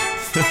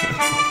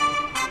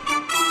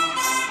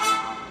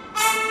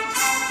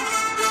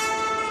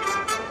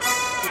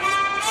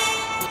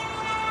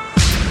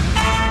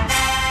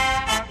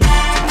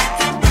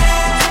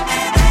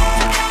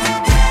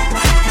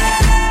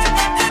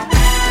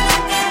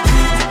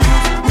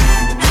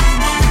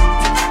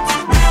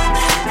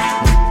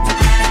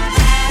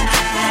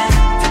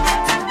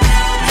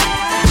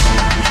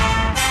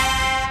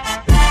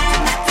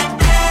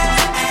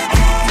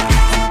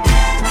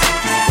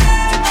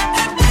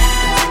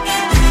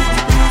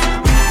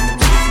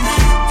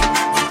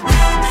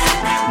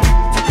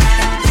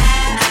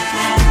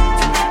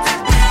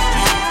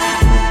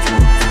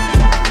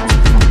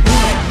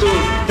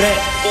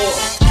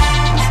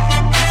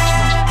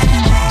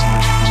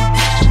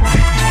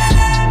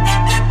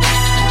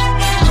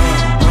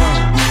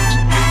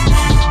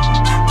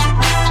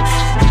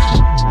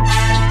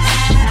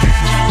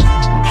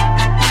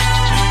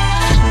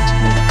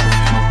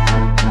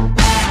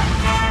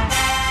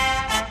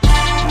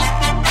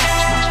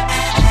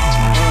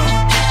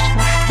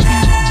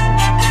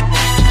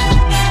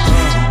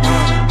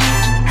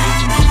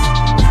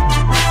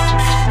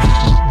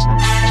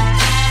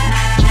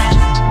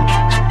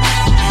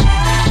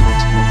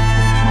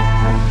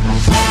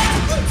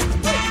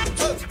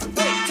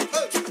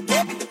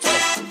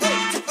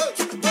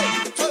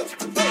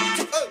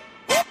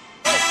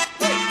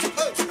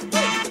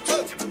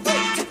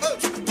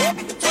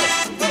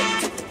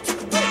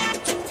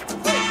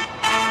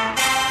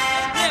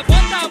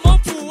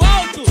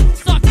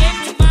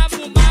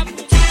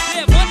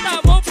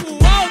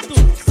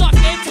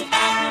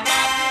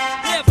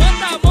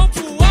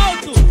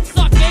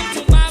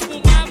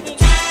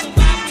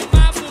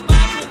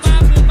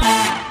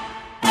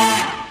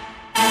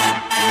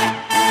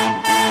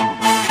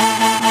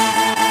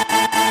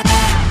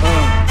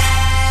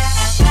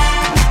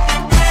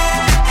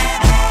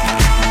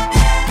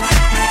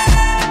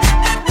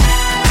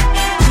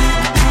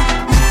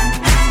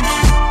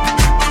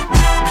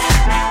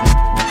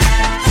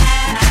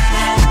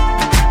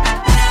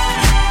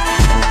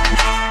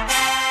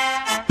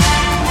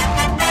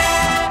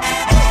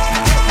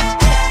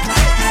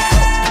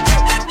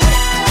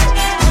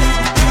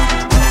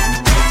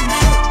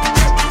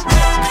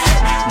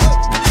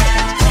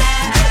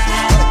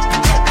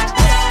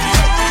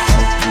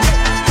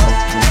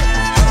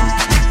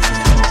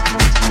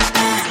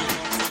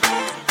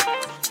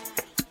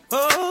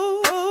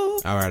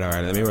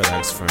 Alright, let me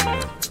relax for a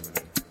minute.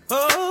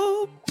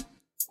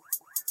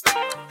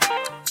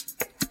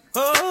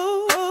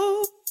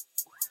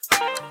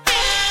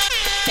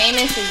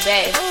 Famous is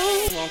best.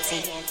 Nancy.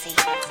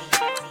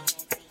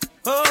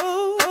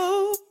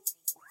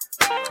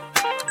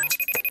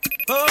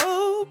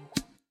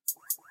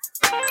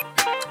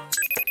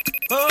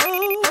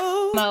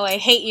 Mo, I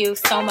hate you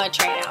so much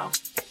right now.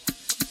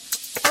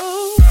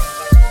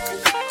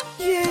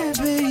 Yeah,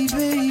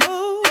 baby.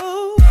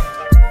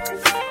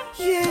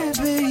 Yeah,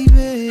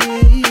 baby.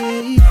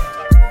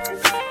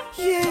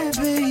 Yeah,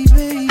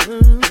 baby.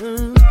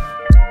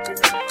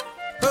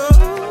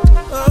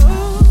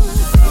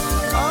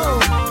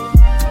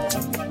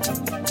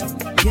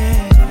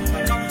 Yeah.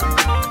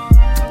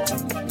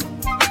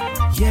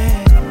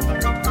 Yeah.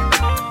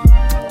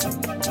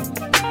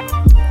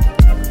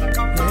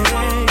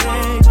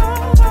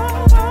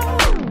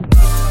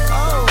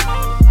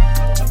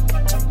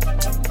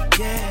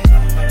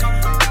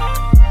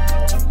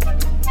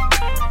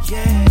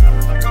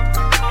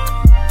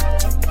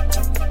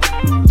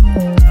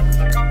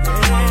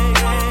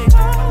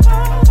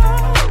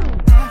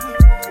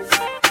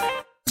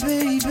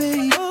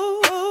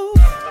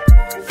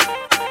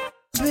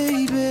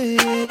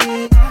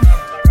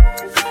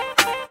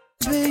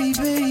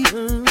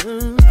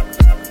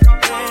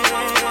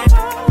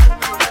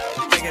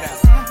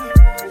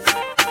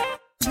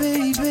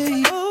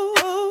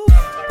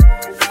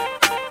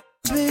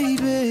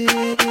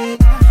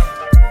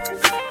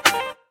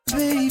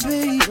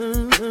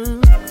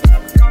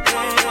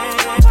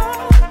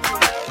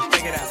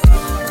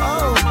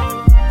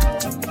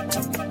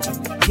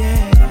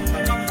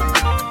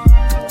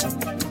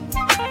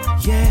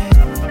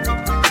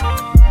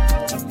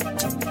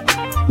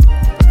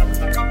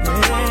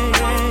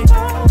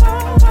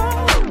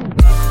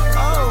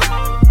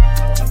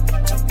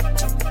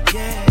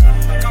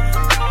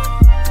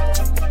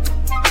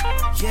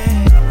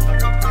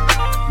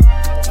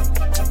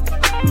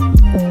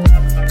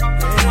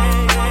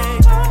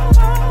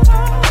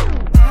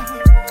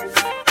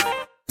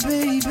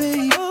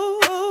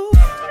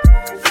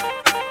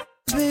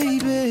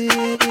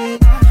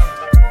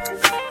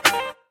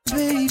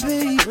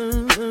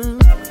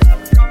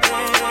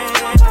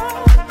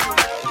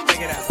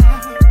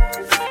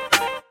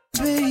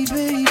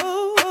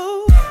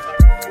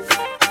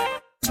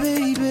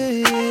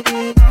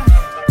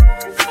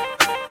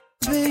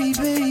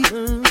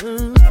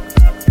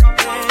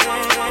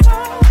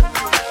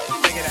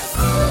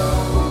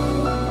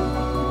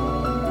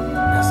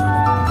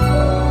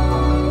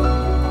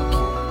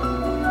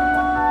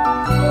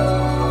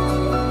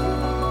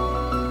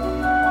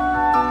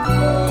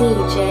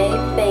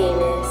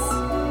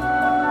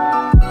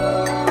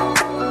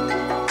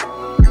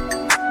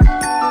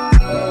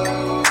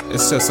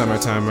 still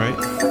summertime, right?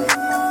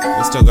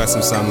 We still got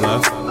some sun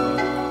left.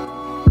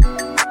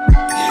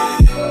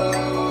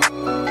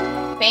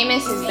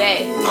 Famous is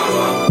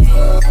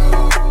dead.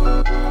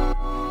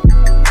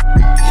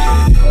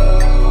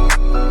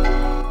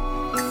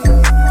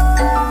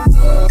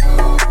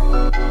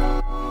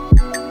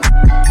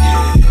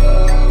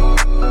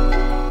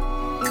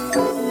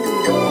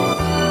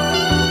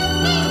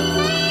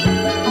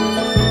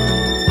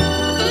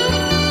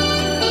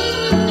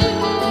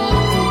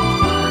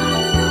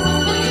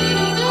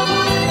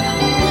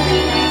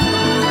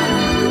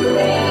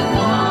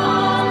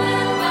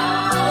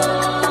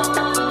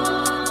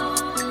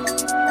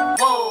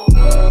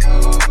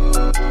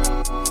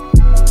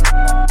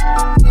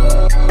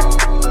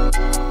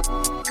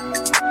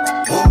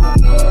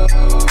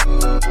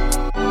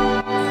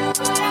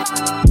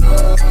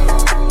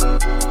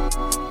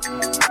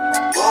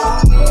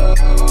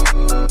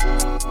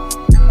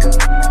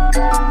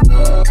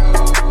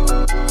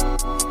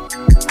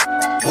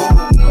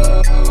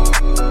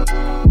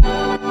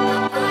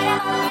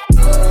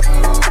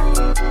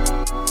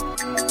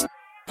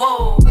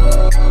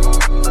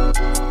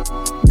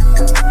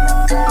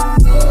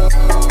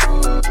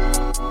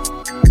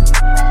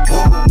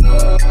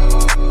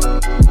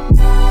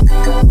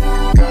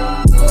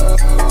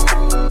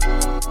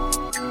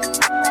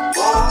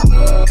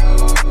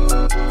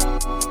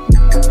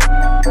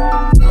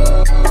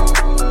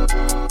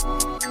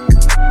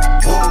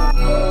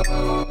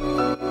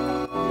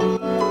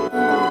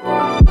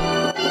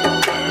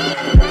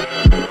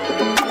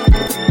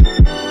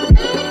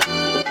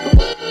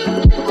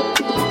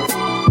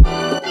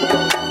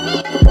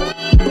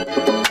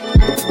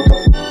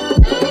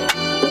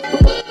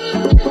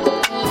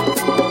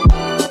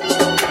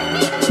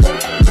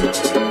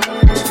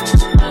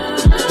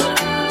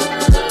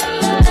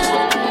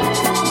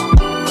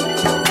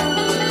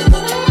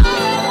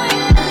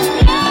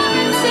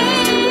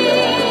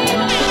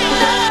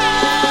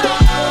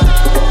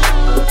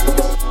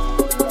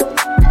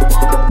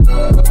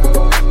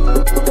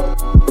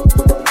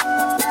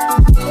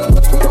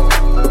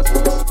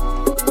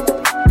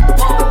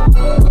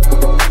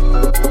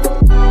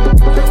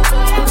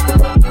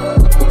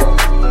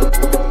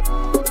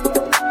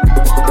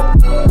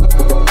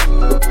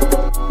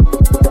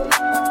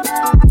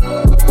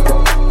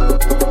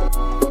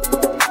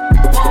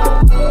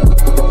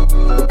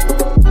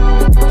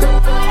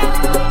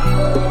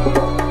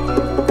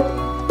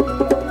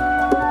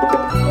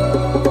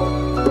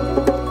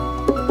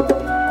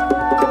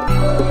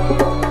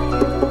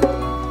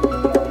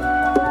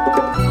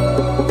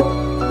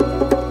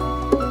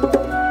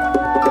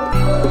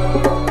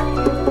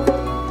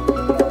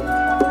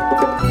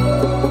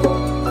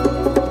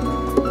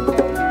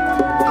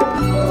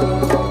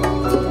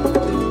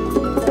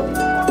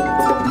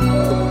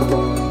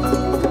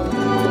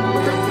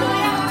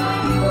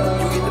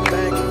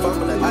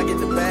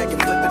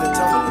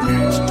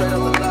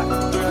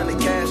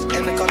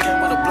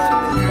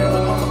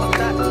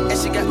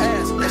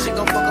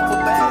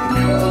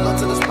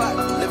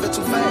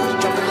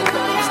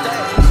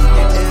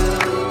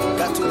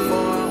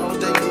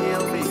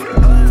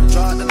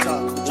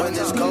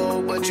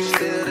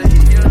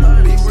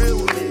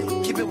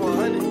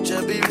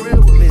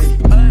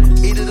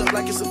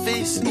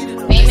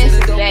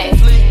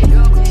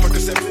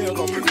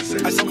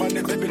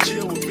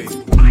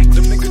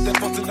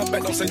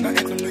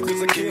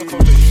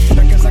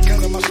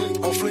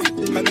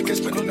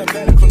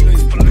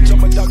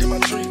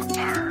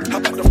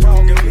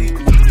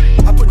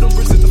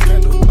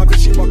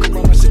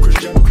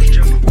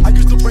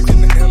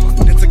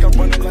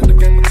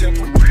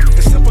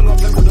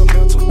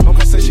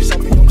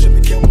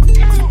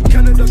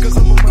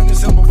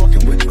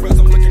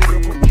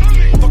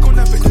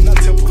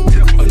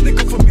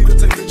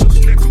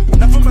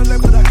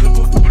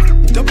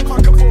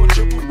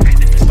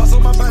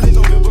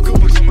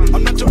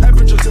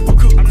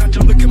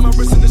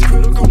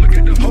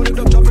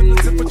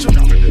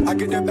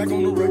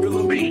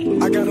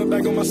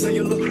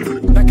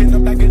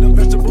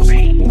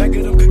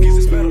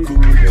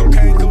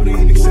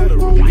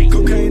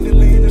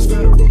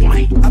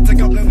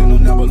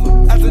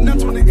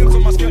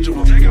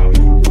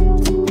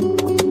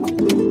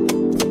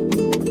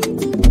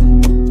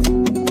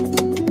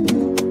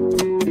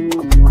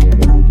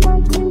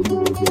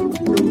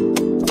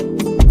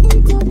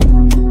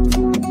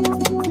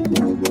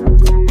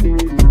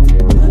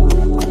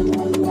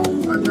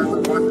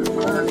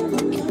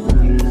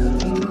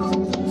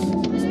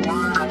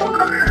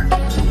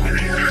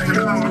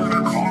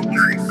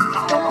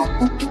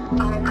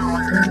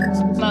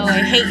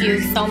 hate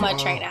you so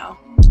much right now.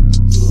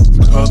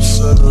 Cups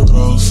of the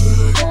rose,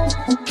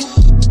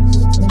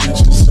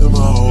 bitches in my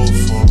old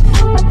phone.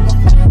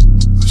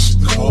 She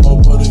call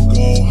but it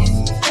go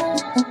home.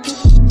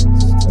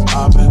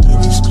 I've been in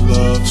this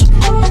club too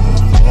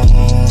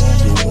long.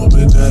 The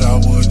woman that I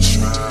would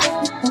try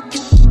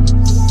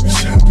is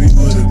happy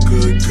with a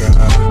good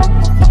guy.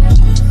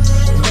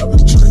 I've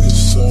been drinking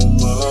so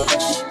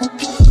much,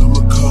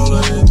 I'ma call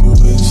her and you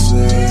and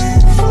say,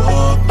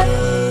 fuck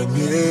that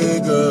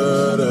nigga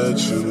that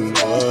you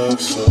love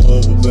so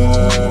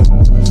bad.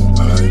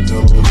 I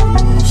know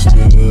you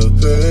still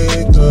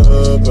think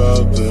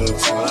about the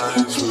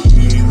times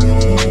we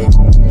had.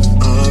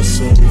 I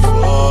say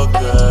fuck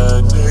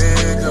that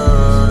nigga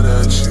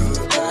that you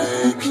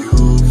think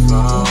you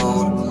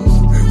found.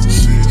 And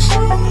since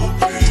you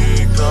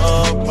picked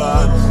up, I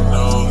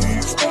know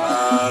he's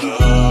not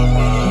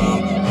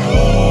around.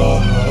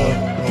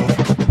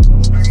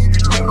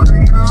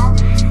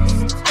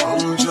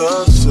 I'm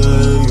just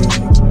saying,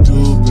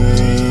 you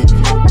bad.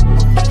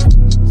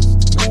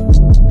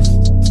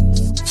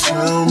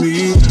 Tell me,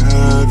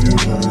 have you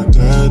heard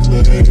that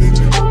lately?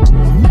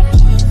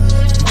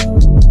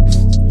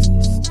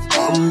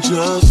 I'm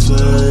just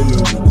saying,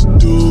 you can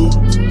do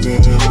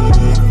better.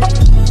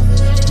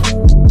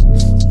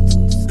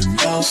 And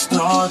I'll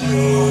start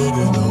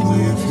hating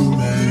only if you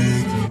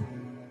make me.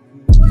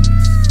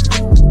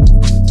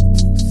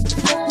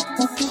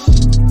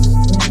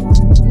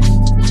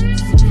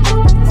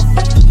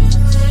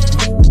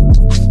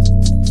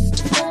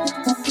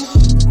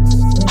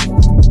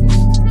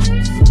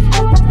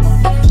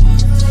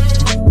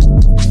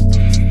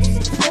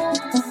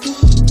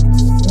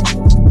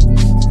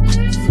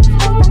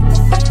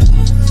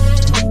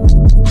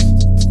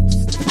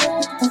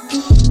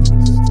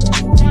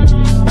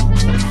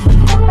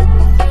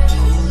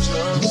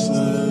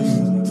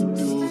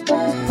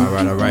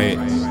 Alright,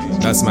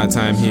 that's my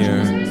time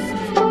here.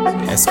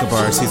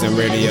 Escobar Season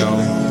Radio,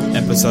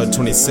 episode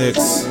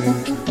 26.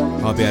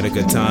 Hope you had a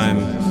good time.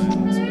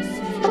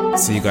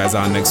 See you guys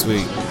on next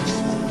week.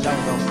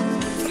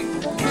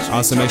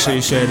 Also, make sure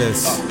you share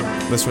this.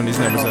 Let's run these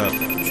numbers up.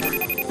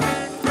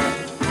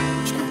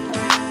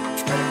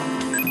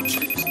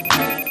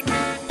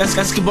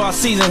 Escobar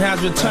season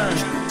has returned.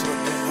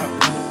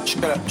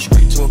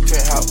 Straight to a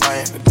penthouse,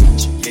 Miami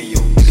Beach. Yeah, yo,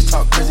 niggas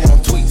talk crazy on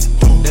tweets.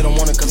 They don't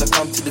want it cause I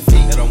come to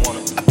defeat. They don't want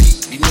it. I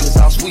peep, these niggas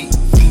sound sweet.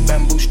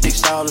 Bamboo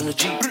sticks all in the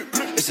Jeep.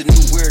 It's a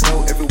new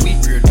weirdo every week.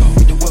 Hit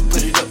the what,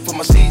 put it up for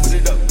my seeds.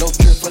 No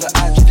trip for the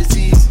IG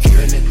disease. Do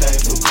anything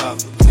for cop.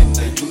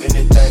 They do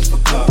anything for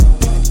cop.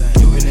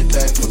 Do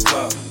anything for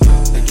cop.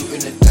 They do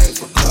anything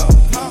for cop.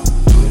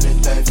 Do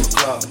anything for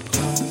cop.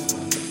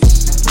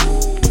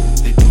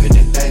 They do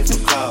anything for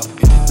cop.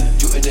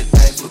 Do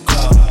anything for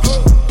cop.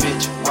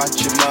 Bitch,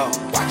 watch your mouth.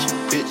 Watch it.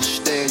 Bitch,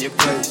 stay in your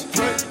place.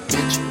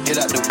 Bitch, get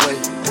out the way.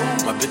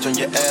 My bitch on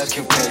your ass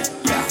can pay.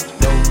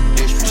 No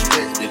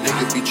disrespect. The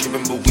nigga be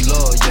trippin', but we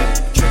love,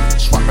 yeah.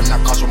 Swappin'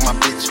 out cars with my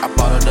bitch. I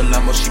bought her the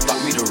Lambo, she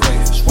bought me the Ray.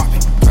 Swap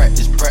it.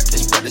 Practice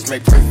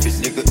make perfect.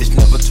 Nigga, it's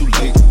never too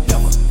late.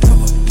 Never.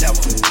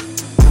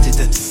 I did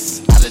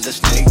this out of the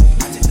snake.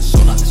 I did the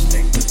soul out the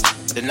snake.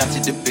 Then I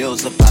took the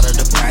bills up out of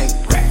the bank.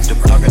 The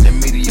blog and the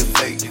media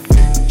fake.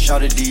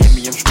 Shout it DM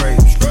me, I'm straight.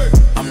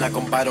 I'm not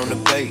gon' bite on the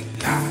bait.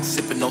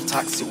 Sippin' no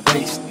toxic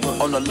waste.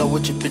 On the low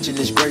with your bitch and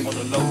it's great.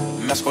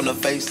 Mask on the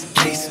face,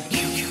 case.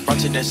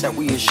 Bunch of that shit,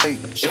 we in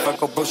shape. If I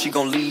go broke, she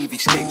gon' leave,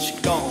 escape. She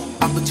gone.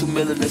 I put $2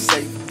 million in the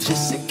safe,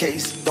 just in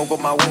case. Don't go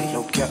my way.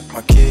 No cap,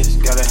 my kids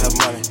gotta have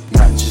money,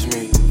 not just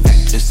me.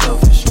 They're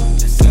selfish.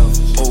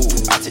 Ooh,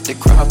 I take the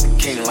crowd the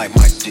king like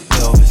Mike did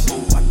Elvis.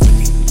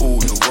 Ooh,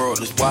 the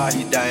world is wild,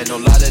 he dying, no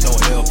lie, that don't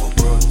help him.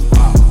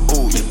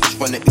 Ooh, your bitch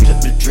wanna eat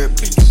up the drip,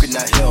 and you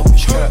cannot help it.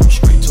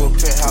 Straight to a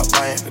penthouse,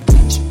 Miami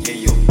Beach.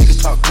 Yeah, yo,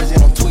 niggas talk crazy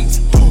on tweets.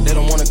 They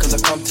don't want it cause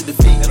I come to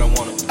defeat. They don't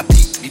want it. I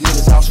peep, these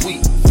niggas all sweet.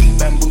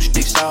 Bamboo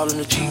sticks all in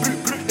the Jeep.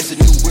 It's a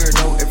new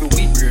weirdo every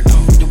week. Hit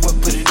the what,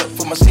 put it up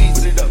for my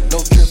seeds. No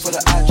trip for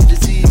the IG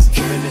disease.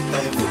 Do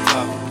anything for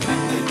cop.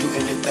 They do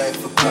anything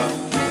for cop.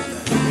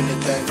 Do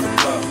anything for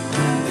cop.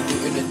 They do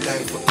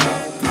anything for cop.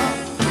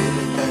 Do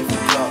anything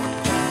for cop.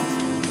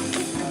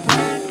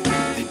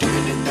 They do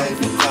anything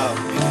for cop.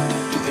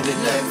 Do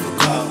anything for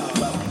cop.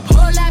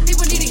 Whole lot of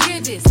people need to hear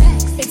this.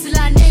 It's a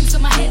lot of names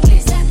on my hit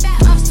list.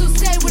 I'm still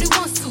say what he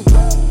wants to.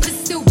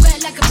 Pussy still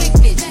wet like a big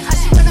bitch. I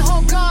should run a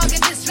whole blog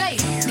at this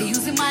rate. They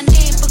using my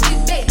name for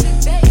clickbait.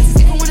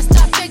 Even wanna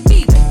start fake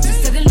beef.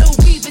 Instead of little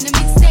weave in the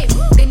mixtape.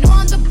 They know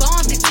I'm the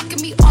bomb, they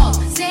taking me off.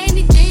 Say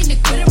anything, they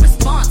couldn't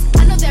response.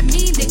 I know that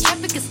mean they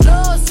traffic is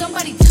slow.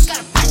 Somebody just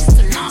gotta practice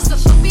to launch. So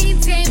for being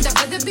tamed, I'd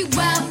rather be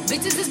wild.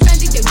 Bitches is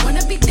trendy, they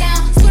wanna be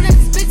down. Soon as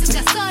these bitches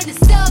got something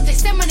to sell, they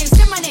say my name,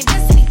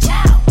 Destiny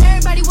Child.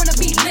 Everybody wanna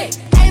be lit,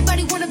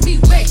 everybody wanna be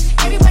rich,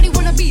 everybody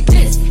wanna be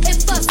this.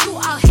 If us two,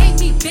 I'll hate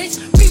me, bitch.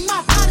 Read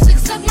my promise, like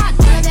suck my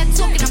dick. That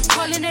talking, I'm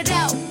calling it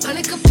out.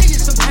 Public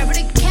opinions from private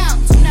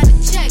accounts. You not a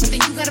check, then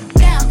you gotta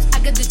bounce. I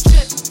got the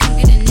trip, come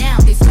get it now.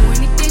 They do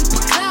anything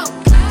for clout,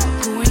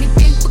 do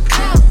anything for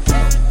clout.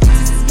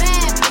 Bitches is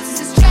mad, bitches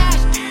is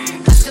trash.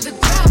 I got the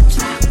grouch.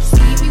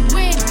 See me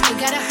win, they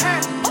gotta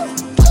hurt.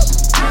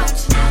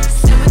 Ouch.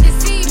 So when they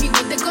see me,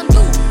 what they gon'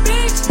 do?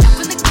 Bitch, knock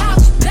on the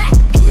couch, back.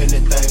 Do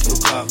anything for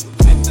cop.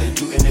 They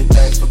do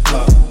anything for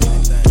cop.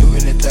 Do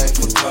anything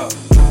for cop.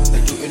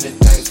 They do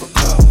anything for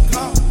cop.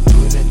 Do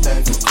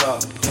anything for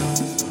cop.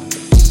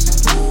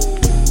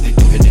 They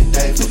do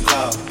anything for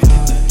cop.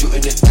 Do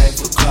anything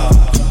for cop.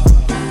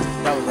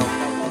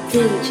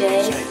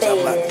 DJ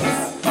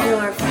Famous,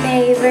 your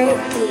favorite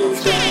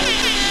DJ.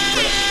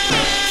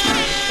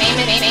 Famous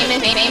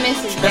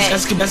Famous is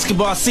dead.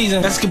 Escobar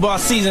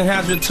season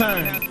has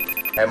returned.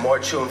 And more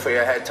tune for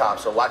your head top,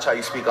 so watch how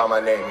you speak on my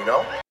name, you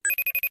know?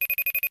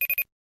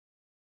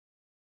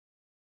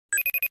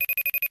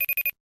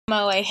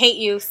 Mo, I hate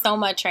you so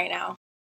much right now.